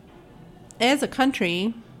know, as a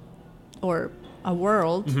country or a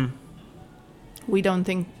world, we don't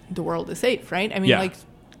think the world is safe, right? I mean, like,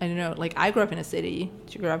 I don't know, like, I grew up in a city.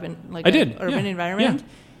 Did you grow up in, like, an urban environment?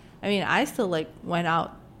 Yeah. I mean, I still, like, went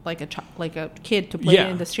out like a kid to play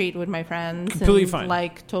in the street with my friends. Completely and, fine.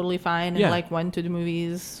 Like, totally fine. And, like, went to the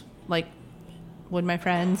movies, like, with my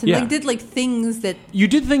friends. And, like, did, like, things that... You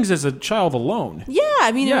did things as a child alone. Yeah,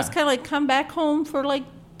 I mean, it was kind of like come back home for, like,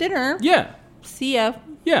 dinner. Yeah. See ya.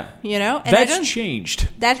 Yeah. You know? And that's changed.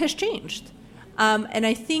 That has changed. And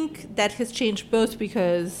I think that has changed both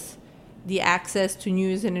because... the access to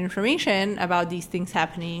news and information about these things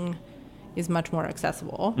happening is much more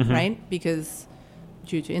accessible, right? Because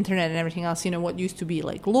due to internet and everything else, you know, what used to be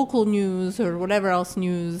like local news or whatever else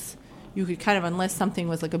news, you could kind of, unless something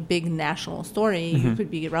was like a big national story, you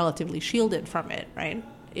could be relatively shielded from it, right?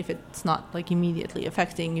 If it's not like immediately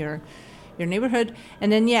affecting your neighborhood.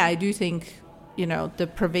 And then, I do think, you know, the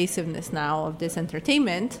pervasiveness now of this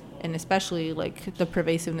entertainment, and especially like the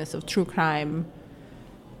pervasiveness of true crime,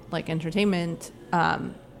 like entertainment, I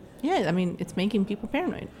mean, it's making people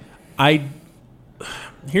paranoid.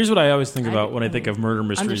 Here's what I always think about when I think of murder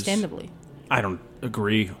mysteries. Understandably. I don't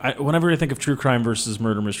agree. Whenever I think of true crime versus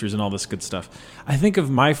murder mysteries and all this good stuff, I think of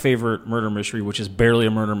my favorite murder mystery, which is barely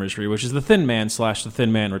a murder mystery, which is The Thin Man / The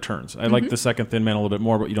Thin Man Returns. I like the second Thin Man a little bit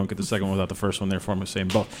more, but you don't get the second one without the first one, therefore I'm saying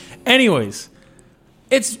both. Anyways,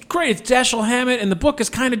 it's great. It's Dashiell Hammett, and the book is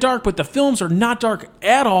kind of dark, but the films are not dark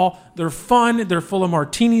at all. They're fun. They're full of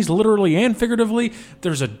martinis, literally and figuratively.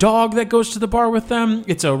 There's a dog that goes to the bar with them.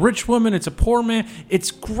 It's a rich woman. It's a poor man.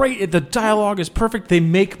 It's great. The dialogue is perfect. They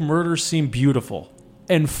make murder seem beautiful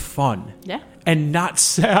and fun. Yeah. And not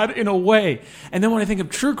sad in a way. And then when I think of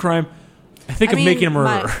true crime, I think of making a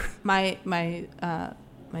murderer. My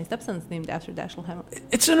stepson's named after Dashiell Hammett.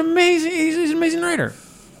 It's an amazing... He's an amazing writer.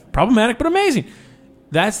 Problematic, but amazing.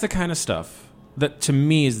 That's the kind of stuff that, to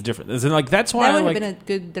me, is different. Like, that's why that would have been a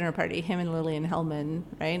good dinner party. Him and Lillian Hellman,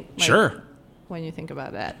 right? Like, sure. When you think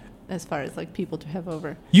about that, as far as like people to have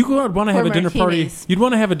over, you would want to have a dinner party. You'd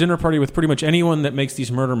want to have a dinner party with pretty much anyone that makes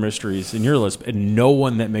these murder mysteries in your list, and no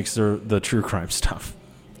one that makes the true crime stuff.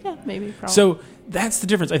 Yeah, maybe. Probably. So that's the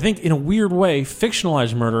difference. I think, in a weird way,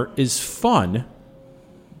 fictionalized murder is fun,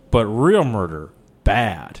 but real murder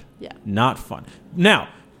bad. Yeah. Not fun. Now,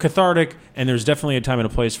 cathartic, and there's definitely a time and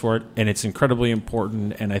a place for it, and it's incredibly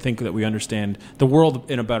important, and I think that we understand the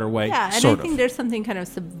world in a better way. Yeah, and I think there's something kind of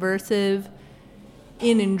subversive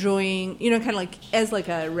in enjoying, kind of like as like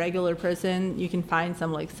a regular person, you can find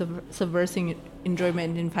some like subversing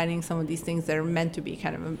enjoyment in finding some of these things that are meant to be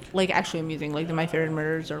kind of like actually amusing, like the My Favorite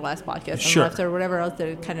Murders or Last Podcast on Left or whatever else that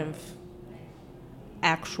are kind of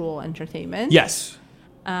actual entertainment. Yes.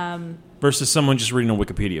 Versus someone just reading a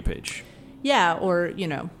Wikipedia page. Yeah, or,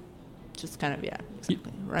 just kind of,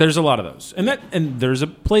 exactly. Right. There's a lot of those. And there's a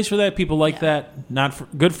place for that. People like that.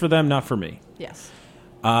 Good for them, not for me. Yes.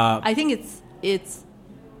 I think it's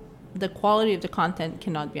the quality of the content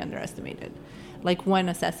cannot be underestimated, like when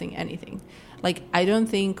assessing anything. Like, I don't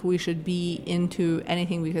think we should be into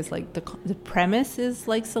anything because, like, the premise is,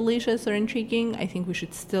 like, salacious or intriguing. I think we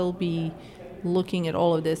should still be looking at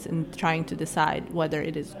all of this and trying to decide whether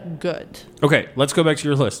it is good. Okay, let's go back to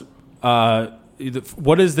your list.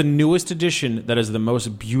 What is the newest edition that is the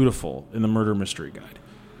most beautiful in the Murder Mystery Guide?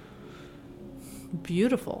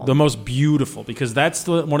 Beautiful. The most beautiful, because that's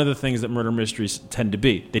one of the things that murder mysteries tend to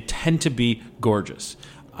be. They tend to be gorgeous.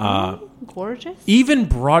 Gorgeous? Even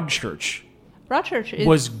Broadchurch. Broadchurch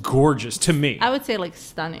was gorgeous to me. I would say like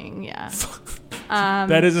stunning, yeah.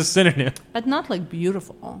 That is a synonym. But not like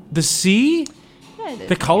beautiful. The sea? Yeah, it is,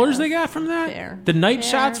 the colors they got from that? Fair. The night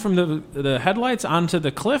shots from the headlights onto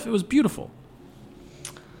the cliff, it was beautiful.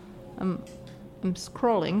 I'm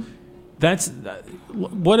scrolling.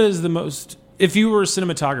 What is the most... If you were a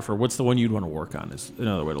cinematographer, what's the one you'd want to work on is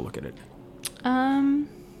another way to look at it.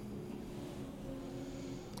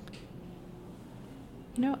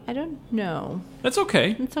 I don't know. That's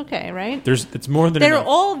okay. It's okay, right? It's more than They're enough.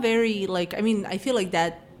 all very, like, I mean, I feel like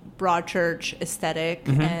that Broadchurch aesthetic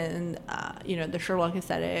and, the Sherlock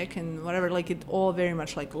aesthetic and whatever, like, it all very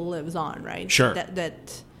much, like, lives on, right? Sure.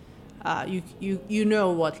 You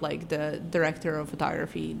know what, like, the director of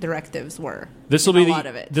photography directives were. This will be a lot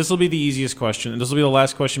of it. This will be the easiest question, and this will be the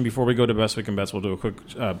last question before we go to Best Weekend Bets. We'll do a quick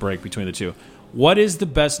break between the two. What is the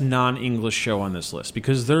best non-English show on this list?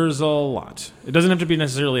 Because there's a lot. It doesn't have to be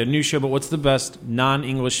necessarily a new show, but what's the best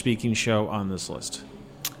non-English speaking show on this list?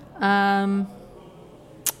 Let's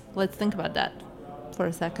think about that for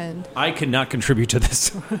a second. I cannot contribute to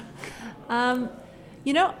this.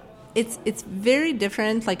 It's very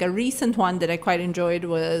different. Like a recent one that I quite enjoyed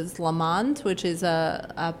was Lamont, which is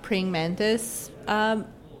a praying mantis kind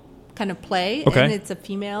of play, okay. And it's a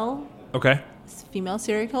female. Okay. Female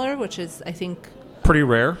serial killer, which is, I think, pretty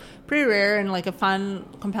rare and like a fun,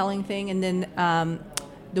 compelling thing. And then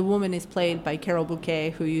the woman is played by Carol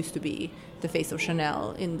Bouquet, who used to be the face of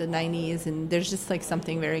Chanel in the 90s, and there's just like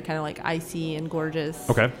something very kind of like icy and gorgeous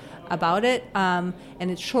about it. And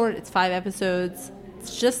it's short. It's 5 episodes.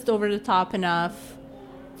 It's just over the top enough.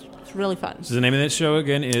 It's really fun. So the name of that show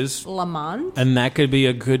again is Lamont, and that could be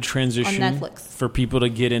a good transition on Netflix for people to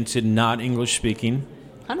get into not English speaking.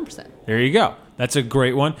 100%. There you go. That's a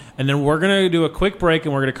great one. And then we're going to do a quick break,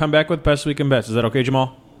 and we're going to come back with Best Weekend Bets. Is that okay,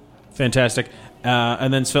 Jamal? Fantastic.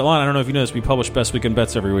 And then Svetlana, I don't know if you know this, we publish Best Weekend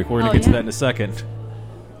Bets every week. We're going to get to that in a second.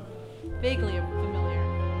 Vaguely familiar.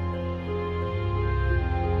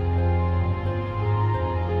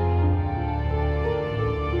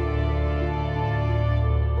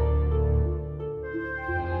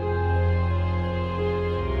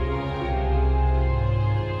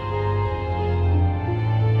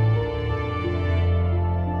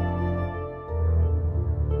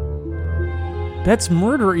 That's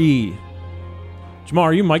murder-y. Jamal,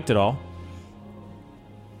 are you mic'd at all?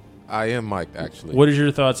 I am mic'd, actually. What is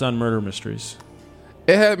your thoughts on murder mysteries?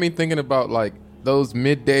 It had me thinking about, like, those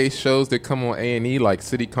midday shows that come on A&E, like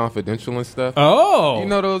City Confidential and stuff. Oh! You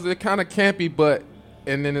know, those are kind of campy, but...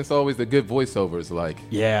 And then it's always the good voiceovers, like...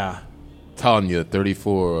 Yeah. Tanya,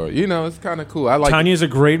 34. Or, it's kind of cool. I like Tanya's a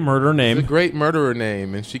great murder name. It's a great murderer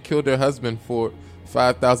name, and she killed her husband for...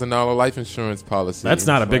 $5,000 life insurance policy. That's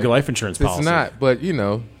not a big life insurance policy. It's not, but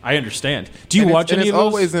I understand. Do you watch any of those?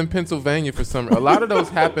 It's always in Pennsylvania for some. A lot of those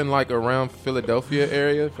happen like around Philadelphia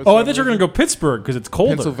area. I thought you were going to go Pittsburgh because it's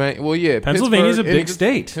colder. Pennsylvania. Well, yeah, Pennsylvania's a big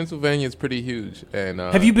state. Pennsylvania is pretty huge. And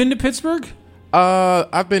have you been to Pittsburgh?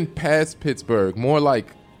 I've been past Pittsburgh, more like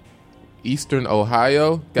Eastern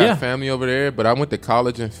Ohio. Got family over there, but I went to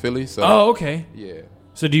college in Philly. So. Oh, okay. Yeah.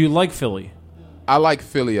 So do you like Philly? I like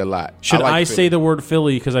Philly a lot. Should I say the word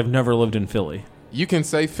Philly because I've never lived in Philly? You can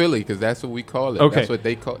say Philly because that's what we call it. Okay. That's what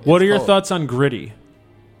they call it. What are your thoughts on Gritty?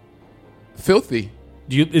 Filthy.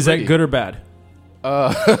 Is that good or bad?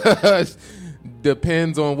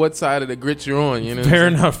 Depends on what side of the grit you're on. Fair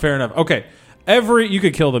enough. Okay. You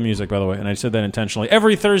could kill the music, by the way, and I said that intentionally.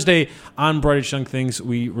 Every Thursday on Brightest Young Things,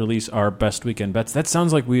 we release our best weekend bets. That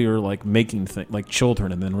sounds like we are like making like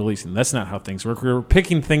children and then releasing. That's not how things work. We're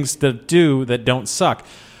picking things to do that don't suck.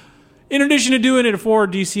 In addition to doing it for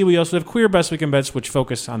DC, we also have Queer Best Weekend Bets, which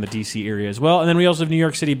focus on the DC area as well. And then we also have New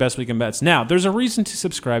York City Best Weekend Bets. Now, there's a reason to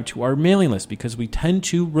subscribe to our mailing list because we tend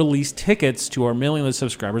to release tickets to our mailing list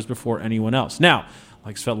subscribers before anyone else. Now,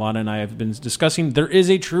 like Svetlana and I have been discussing, there is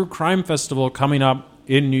a true crime festival coming up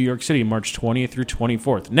in New York City, March 20th through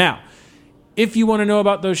 24th. Now, if you want to know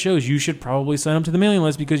about those shows, you should probably sign up to the mailing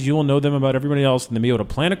list because you will know them about everybody else and then be able to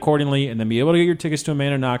plan accordingly and then be able to get your tickets to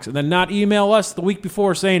Amanda Knox and then not email us the week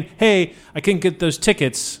before saying, hey, I can't get those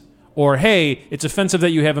tickets, or hey, it's offensive that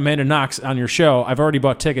you have Amanda Knox on your show. I've already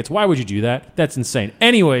bought tickets. Why would you do that? That's insane.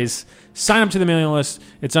 Anyways, sign up to the mailing list.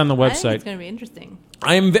 It's on the website. I think it's going to be interesting.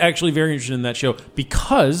 I am actually very interested in that show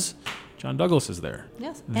because John Douglas is there.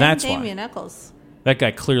 Yes, that's and Damien why. Eccles. That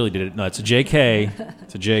guy clearly did it. No, it's a JK.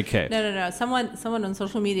 It's a JK. No. Someone on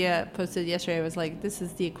social media posted yesterday, was like, this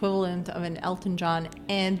is the equivalent of an Elton John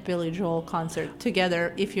and Billy Joel concert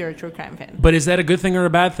together if you're a true crime fan. But is that a good thing or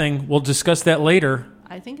a bad thing? We'll discuss that later.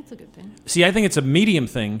 I think it's a good thing. See, I think it's a medium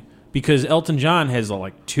thing because Elton John has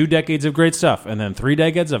like 2 decades of great stuff and then 3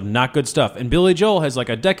 decades of not good stuff. And Billy Joel has like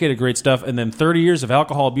a decade of great stuff and then 30 years of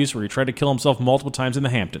alcohol abuse where he tried to kill himself multiple times in the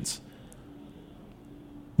Hamptons.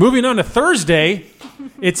 Moving on to Thursday,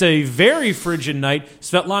 it's a very frigid night.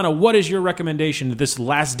 Svetlana, what is your recommendation this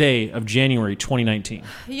last day of January 2019?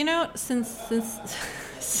 You know, since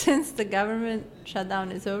the government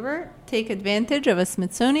shutdown is over, take advantage of a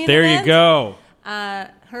Smithsonian There event. you go.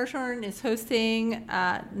 Hirshhorn is hosting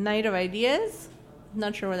Night of Ideas.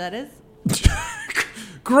 Not sure what that is.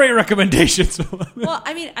 Great recommendations. Well,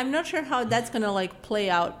 I mean, I'm not sure how that's going to like play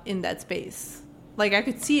out in that space. Like, I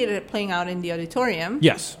could see it playing out in the auditorium.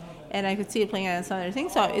 Yes. And I could see it playing out in some other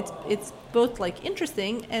things. So it's both, like,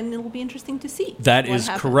 interesting, and it'll be interesting to see. That is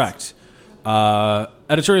correct.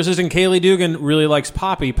 Editorial assistant Kaylee Dugan really likes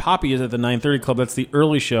Poppy. Poppy is at the 9:30 Club. That's the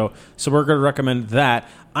early show. So we're going to recommend that.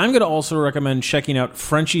 I'm going to also recommend checking out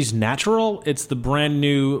Frenchie's Natural. It's the brand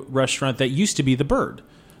new restaurant that used to be The Bird.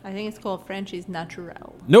 I think it's called Frenchie's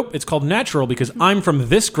Natural. Nope, it's called Natural because I'm from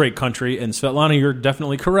this great country, and Svetlana, you're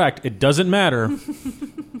definitely correct. It doesn't matter.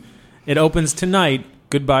 It opens tonight.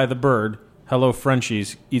 Goodbye, The Bird. Hello,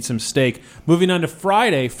 Frenchie's. Eat some steak. Moving on to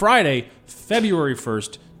Friday, February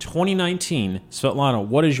 1st, 2019. Svetlana,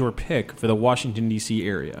 what is your pick for the Washington, D.C.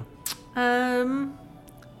 area?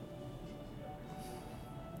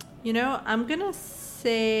 You know, I'm going to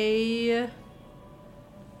say...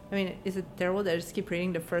 I mean, is it terrible that I just keep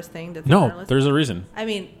reading the first thing that's on our No, list? there's a reason. I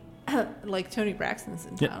mean, like Tony Braxton's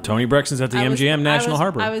in town. Yeah, Tony Braxton's at the MGM National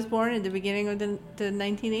Harbor. I was born in the beginning of the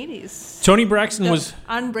 1980s. Tony Braxton was...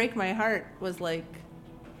 Unbreak My Heart was like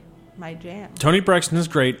my jam. Tony Braxton is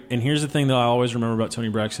great, and here's the thing that I always remember about Tony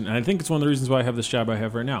Braxton, and I think it's one of the reasons why I have this job I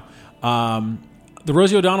have right now. The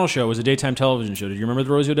Rosie O'Donnell Show was a daytime television show. Do you remember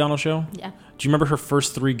the Rosie O'Donnell Show? Yeah. Do you remember her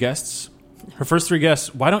first 3 guests? Her first 3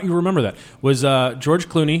 guests, why don't you remember that, was George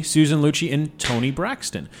Clooney, Susan Lucci, and Tony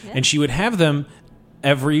Braxton. Yeah. And she would have them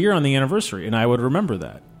every year on the anniversary, and I would remember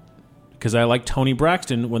that because I liked Tony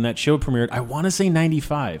Braxton when that show premiered. I want to say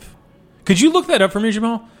 95. Could you look that up for me,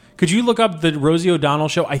 Jamal? Could you look up the Rosie O'Donnell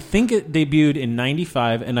Show? I think it debuted in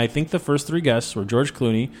 95, and I think the first 3 guests were George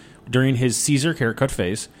Clooney during his Caesar haircut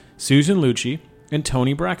phase, Susan Lucci, and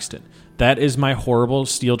Tony Braxton. That is my horrible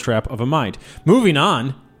steel trap of a mind. Moving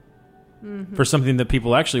on. Mm-hmm. For something that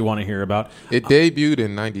people actually want to hear about. It debuted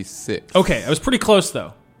in 96. Okay, I was pretty close,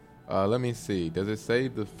 though. Let me see. Does it say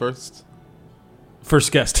the first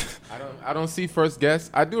guest? I don't see first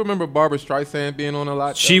guest. I do remember Barbra Streisand being on a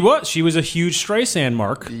lot. She was a huge Streisand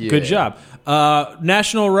mark. Yeah. Good job.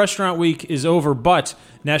 National Restaurant Week is over, but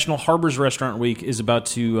National Harbors Restaurant Week is about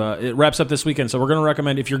to it wraps up this weekend. So we're going to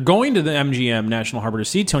recommend, if you're going to the MGM National Harbor to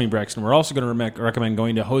see Tony Braxton, we're also going to recommend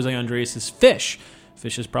going to Jose Andres' Fish.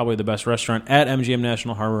 Fish is probably the best restaurant at MGM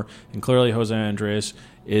National Harbor, and clearly Jose Andres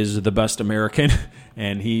is the best American,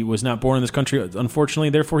 and he was not born in this country, unfortunately,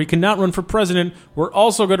 therefore he cannot run for president. We're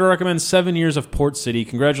also going to recommend 7 years of Port City.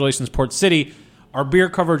 Congratulations, Port City. Our beer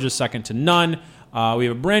coverage is second to none. We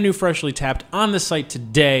have a brand new Freshly Tapped on the site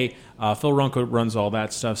today. Phil Runco runs all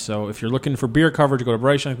that stuff, so if you're looking for beer coverage, go to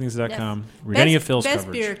brightestyoungthings.com. Yes. Read any of Phil's best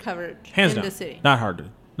coverage. Best beer coverage Hands in down. the city. Not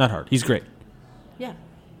hard. He's great. Yeah.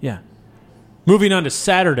 Yeah. Moving on to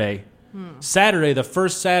Saturday. Saturday, the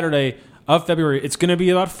first Saturday of February. It's going to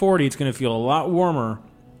be about 40. It's going to feel a lot warmer.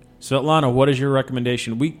 So, Atlanta, what is your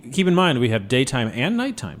recommendation? Keep in mind, we have daytime and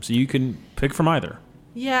nighttime, so you can pick from either.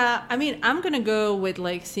 Yeah, I mean, I'm going to go with,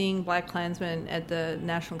 like, seeing Black Klansman at the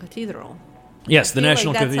National Cathedral. Yes, the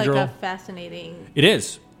National that's Cathedral. Like a fascinating. It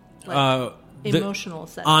is. Emotional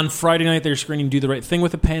setting. On Friday night, they're screening Do the Right Thing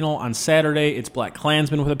with a panel. On Saturday, it's Black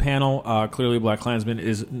Klansman with a panel. Clearly, Black Klansman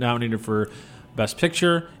is nominated for Best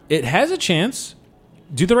Picture. It has a chance.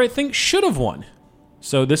 Do the Right Thing should have won.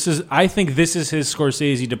 So I think this is his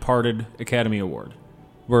Scorsese Departed Academy Award,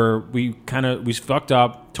 where we fucked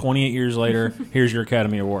up. 28 years later, here's your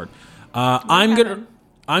Academy Award. I'm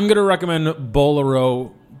gonna recommend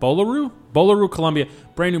Bolero Columbia,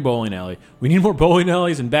 brand new bowling alley. We need more bowling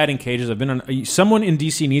alleys and batting cages. Someone in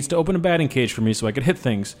DC needs to open a batting cage for me so I could hit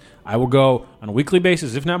things. I will go on a weekly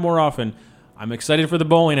basis, if not more often. I'm excited for the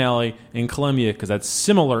bowling alley in Columbia because that's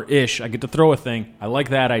similar-ish. I get to throw a thing. I like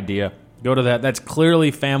that idea. Go to that. That's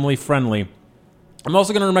clearly family-friendly. I'm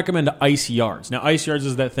also going to recommend Ice Yards. Now, Ice Yards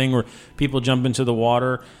is that thing where people jump into the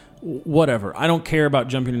water. Whatever. I don't care about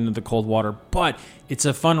jumping into the cold water, but it's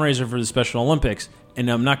a fundraiser for the Special Olympics, and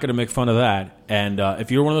I'm not going to make fun of that. And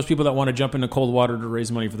if you're one of those people that want to jump into cold water to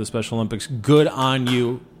raise money for the Special Olympics, good on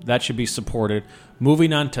you. That should be supported.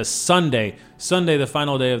 Moving on to Sunday, the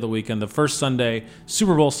final day of the weekend, the first Sunday,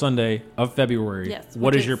 Super Bowl Sunday of February. Yes.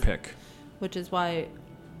 What is your pick? Which is why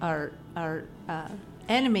our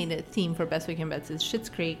animated theme for Best Weekend Bets is Schitt's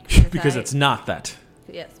Creek. Because it's not that.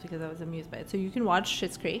 Yes, because I was amused by it. So you can watch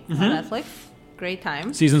Schitt's Creek on Netflix. Great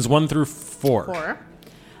time. Seasons 1 through 4.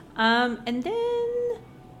 And then,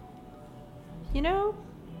 I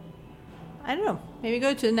don't know. Maybe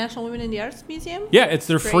go to the National Women in the Arts Museum. Yeah, it's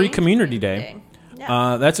their free community day.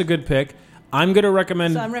 Yeah. That's a good pick. I'm going to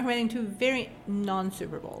recommend... So I'm recommending 2 very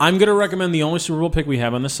non-Super Bowls. I'm going to recommend the only Super Bowl pick we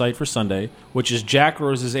have on the site for Sunday, which is Jack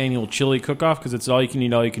Rose's annual chili cook-off, because it's all you can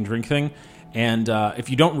eat, all you can drink thing. And if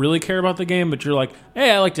you don't really care about the game, but you're like,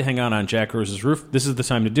 hey, I like to hang out on Jack Rose's roof, this is the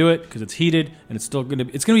time to do it, because it's heated, and it's still going to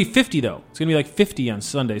be... It's going to be 50, though. It's going to be like 50 on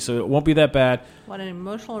Sunday, so it won't be that bad. What an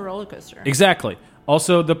emotional roller coaster. Exactly.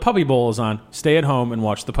 Also, the Puppy Bowl is on. Stay at home and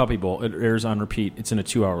watch the Puppy Bowl. It airs on repeat. It's in a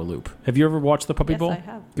 2-hour loop. Have you ever watched the Puppy Bowl? Yes,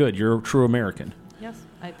 I have. Good. You're a true American. Yes,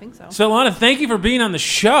 I think so. So, Lana, thank you for being on the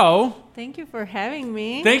show. Thank you for having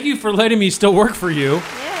me. Thank you for letting me still work for you.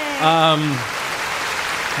 Yay.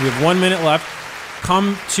 We have 1 minute left.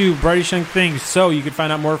 Come to Brightish Young Things so you can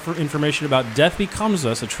find out more information about Death Becomes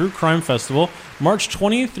Us, a true crime festival, March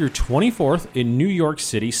 20th through 24th in New York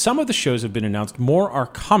City. Some of the shows have been announced. More are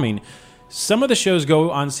coming. Some of the shows go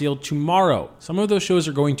on sale tomorrow. Some of those shows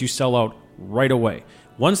are going to sell out right away.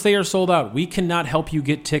 Once they are sold out, we cannot help you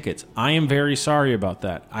get tickets. I am very sorry about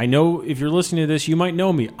that. I know if you're listening to this, you might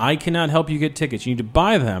know me. I cannot help you get tickets. You need to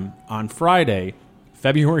buy them on Friday,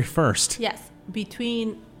 February 1st. Yes.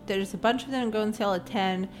 There's a bunch of them go on sale at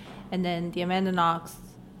 10, and then the Amanda Knox,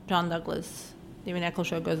 John Douglas, David Eccles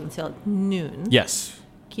show goes on sale at noon. Yes.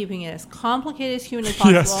 Keeping it as complicated as humanly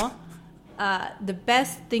possible. Yes. The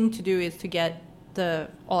best thing to do is to get the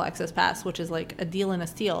All Access Pass, which is like a deal and a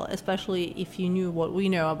steal, especially if you knew what we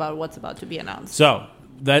know about what's about to be announced. So,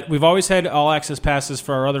 that we've always had All Access Passes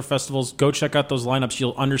for our other festivals. Go check out those lineups.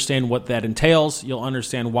 You'll understand what that entails. You'll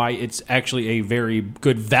understand why it's actually a very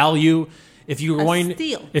good value. If you want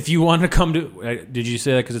to come to... Did you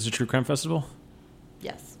say that because it's a true crime festival?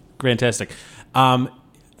 Yes. Fantastic.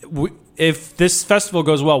 If this festival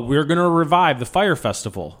goes well, we're going to revive the Fire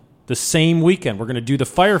Festival the same weekend. We're going to do the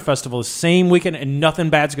Fire Festival the same weekend, and nothing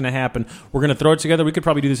bad's going to happen. We're going to throw it together. We could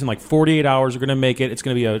probably do this in like 48 hours. We're going to make it. It's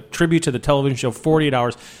going to be a tribute to the television show, 48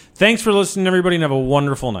 Hours. Thanks for listening, everybody, and have a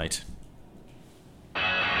wonderful night.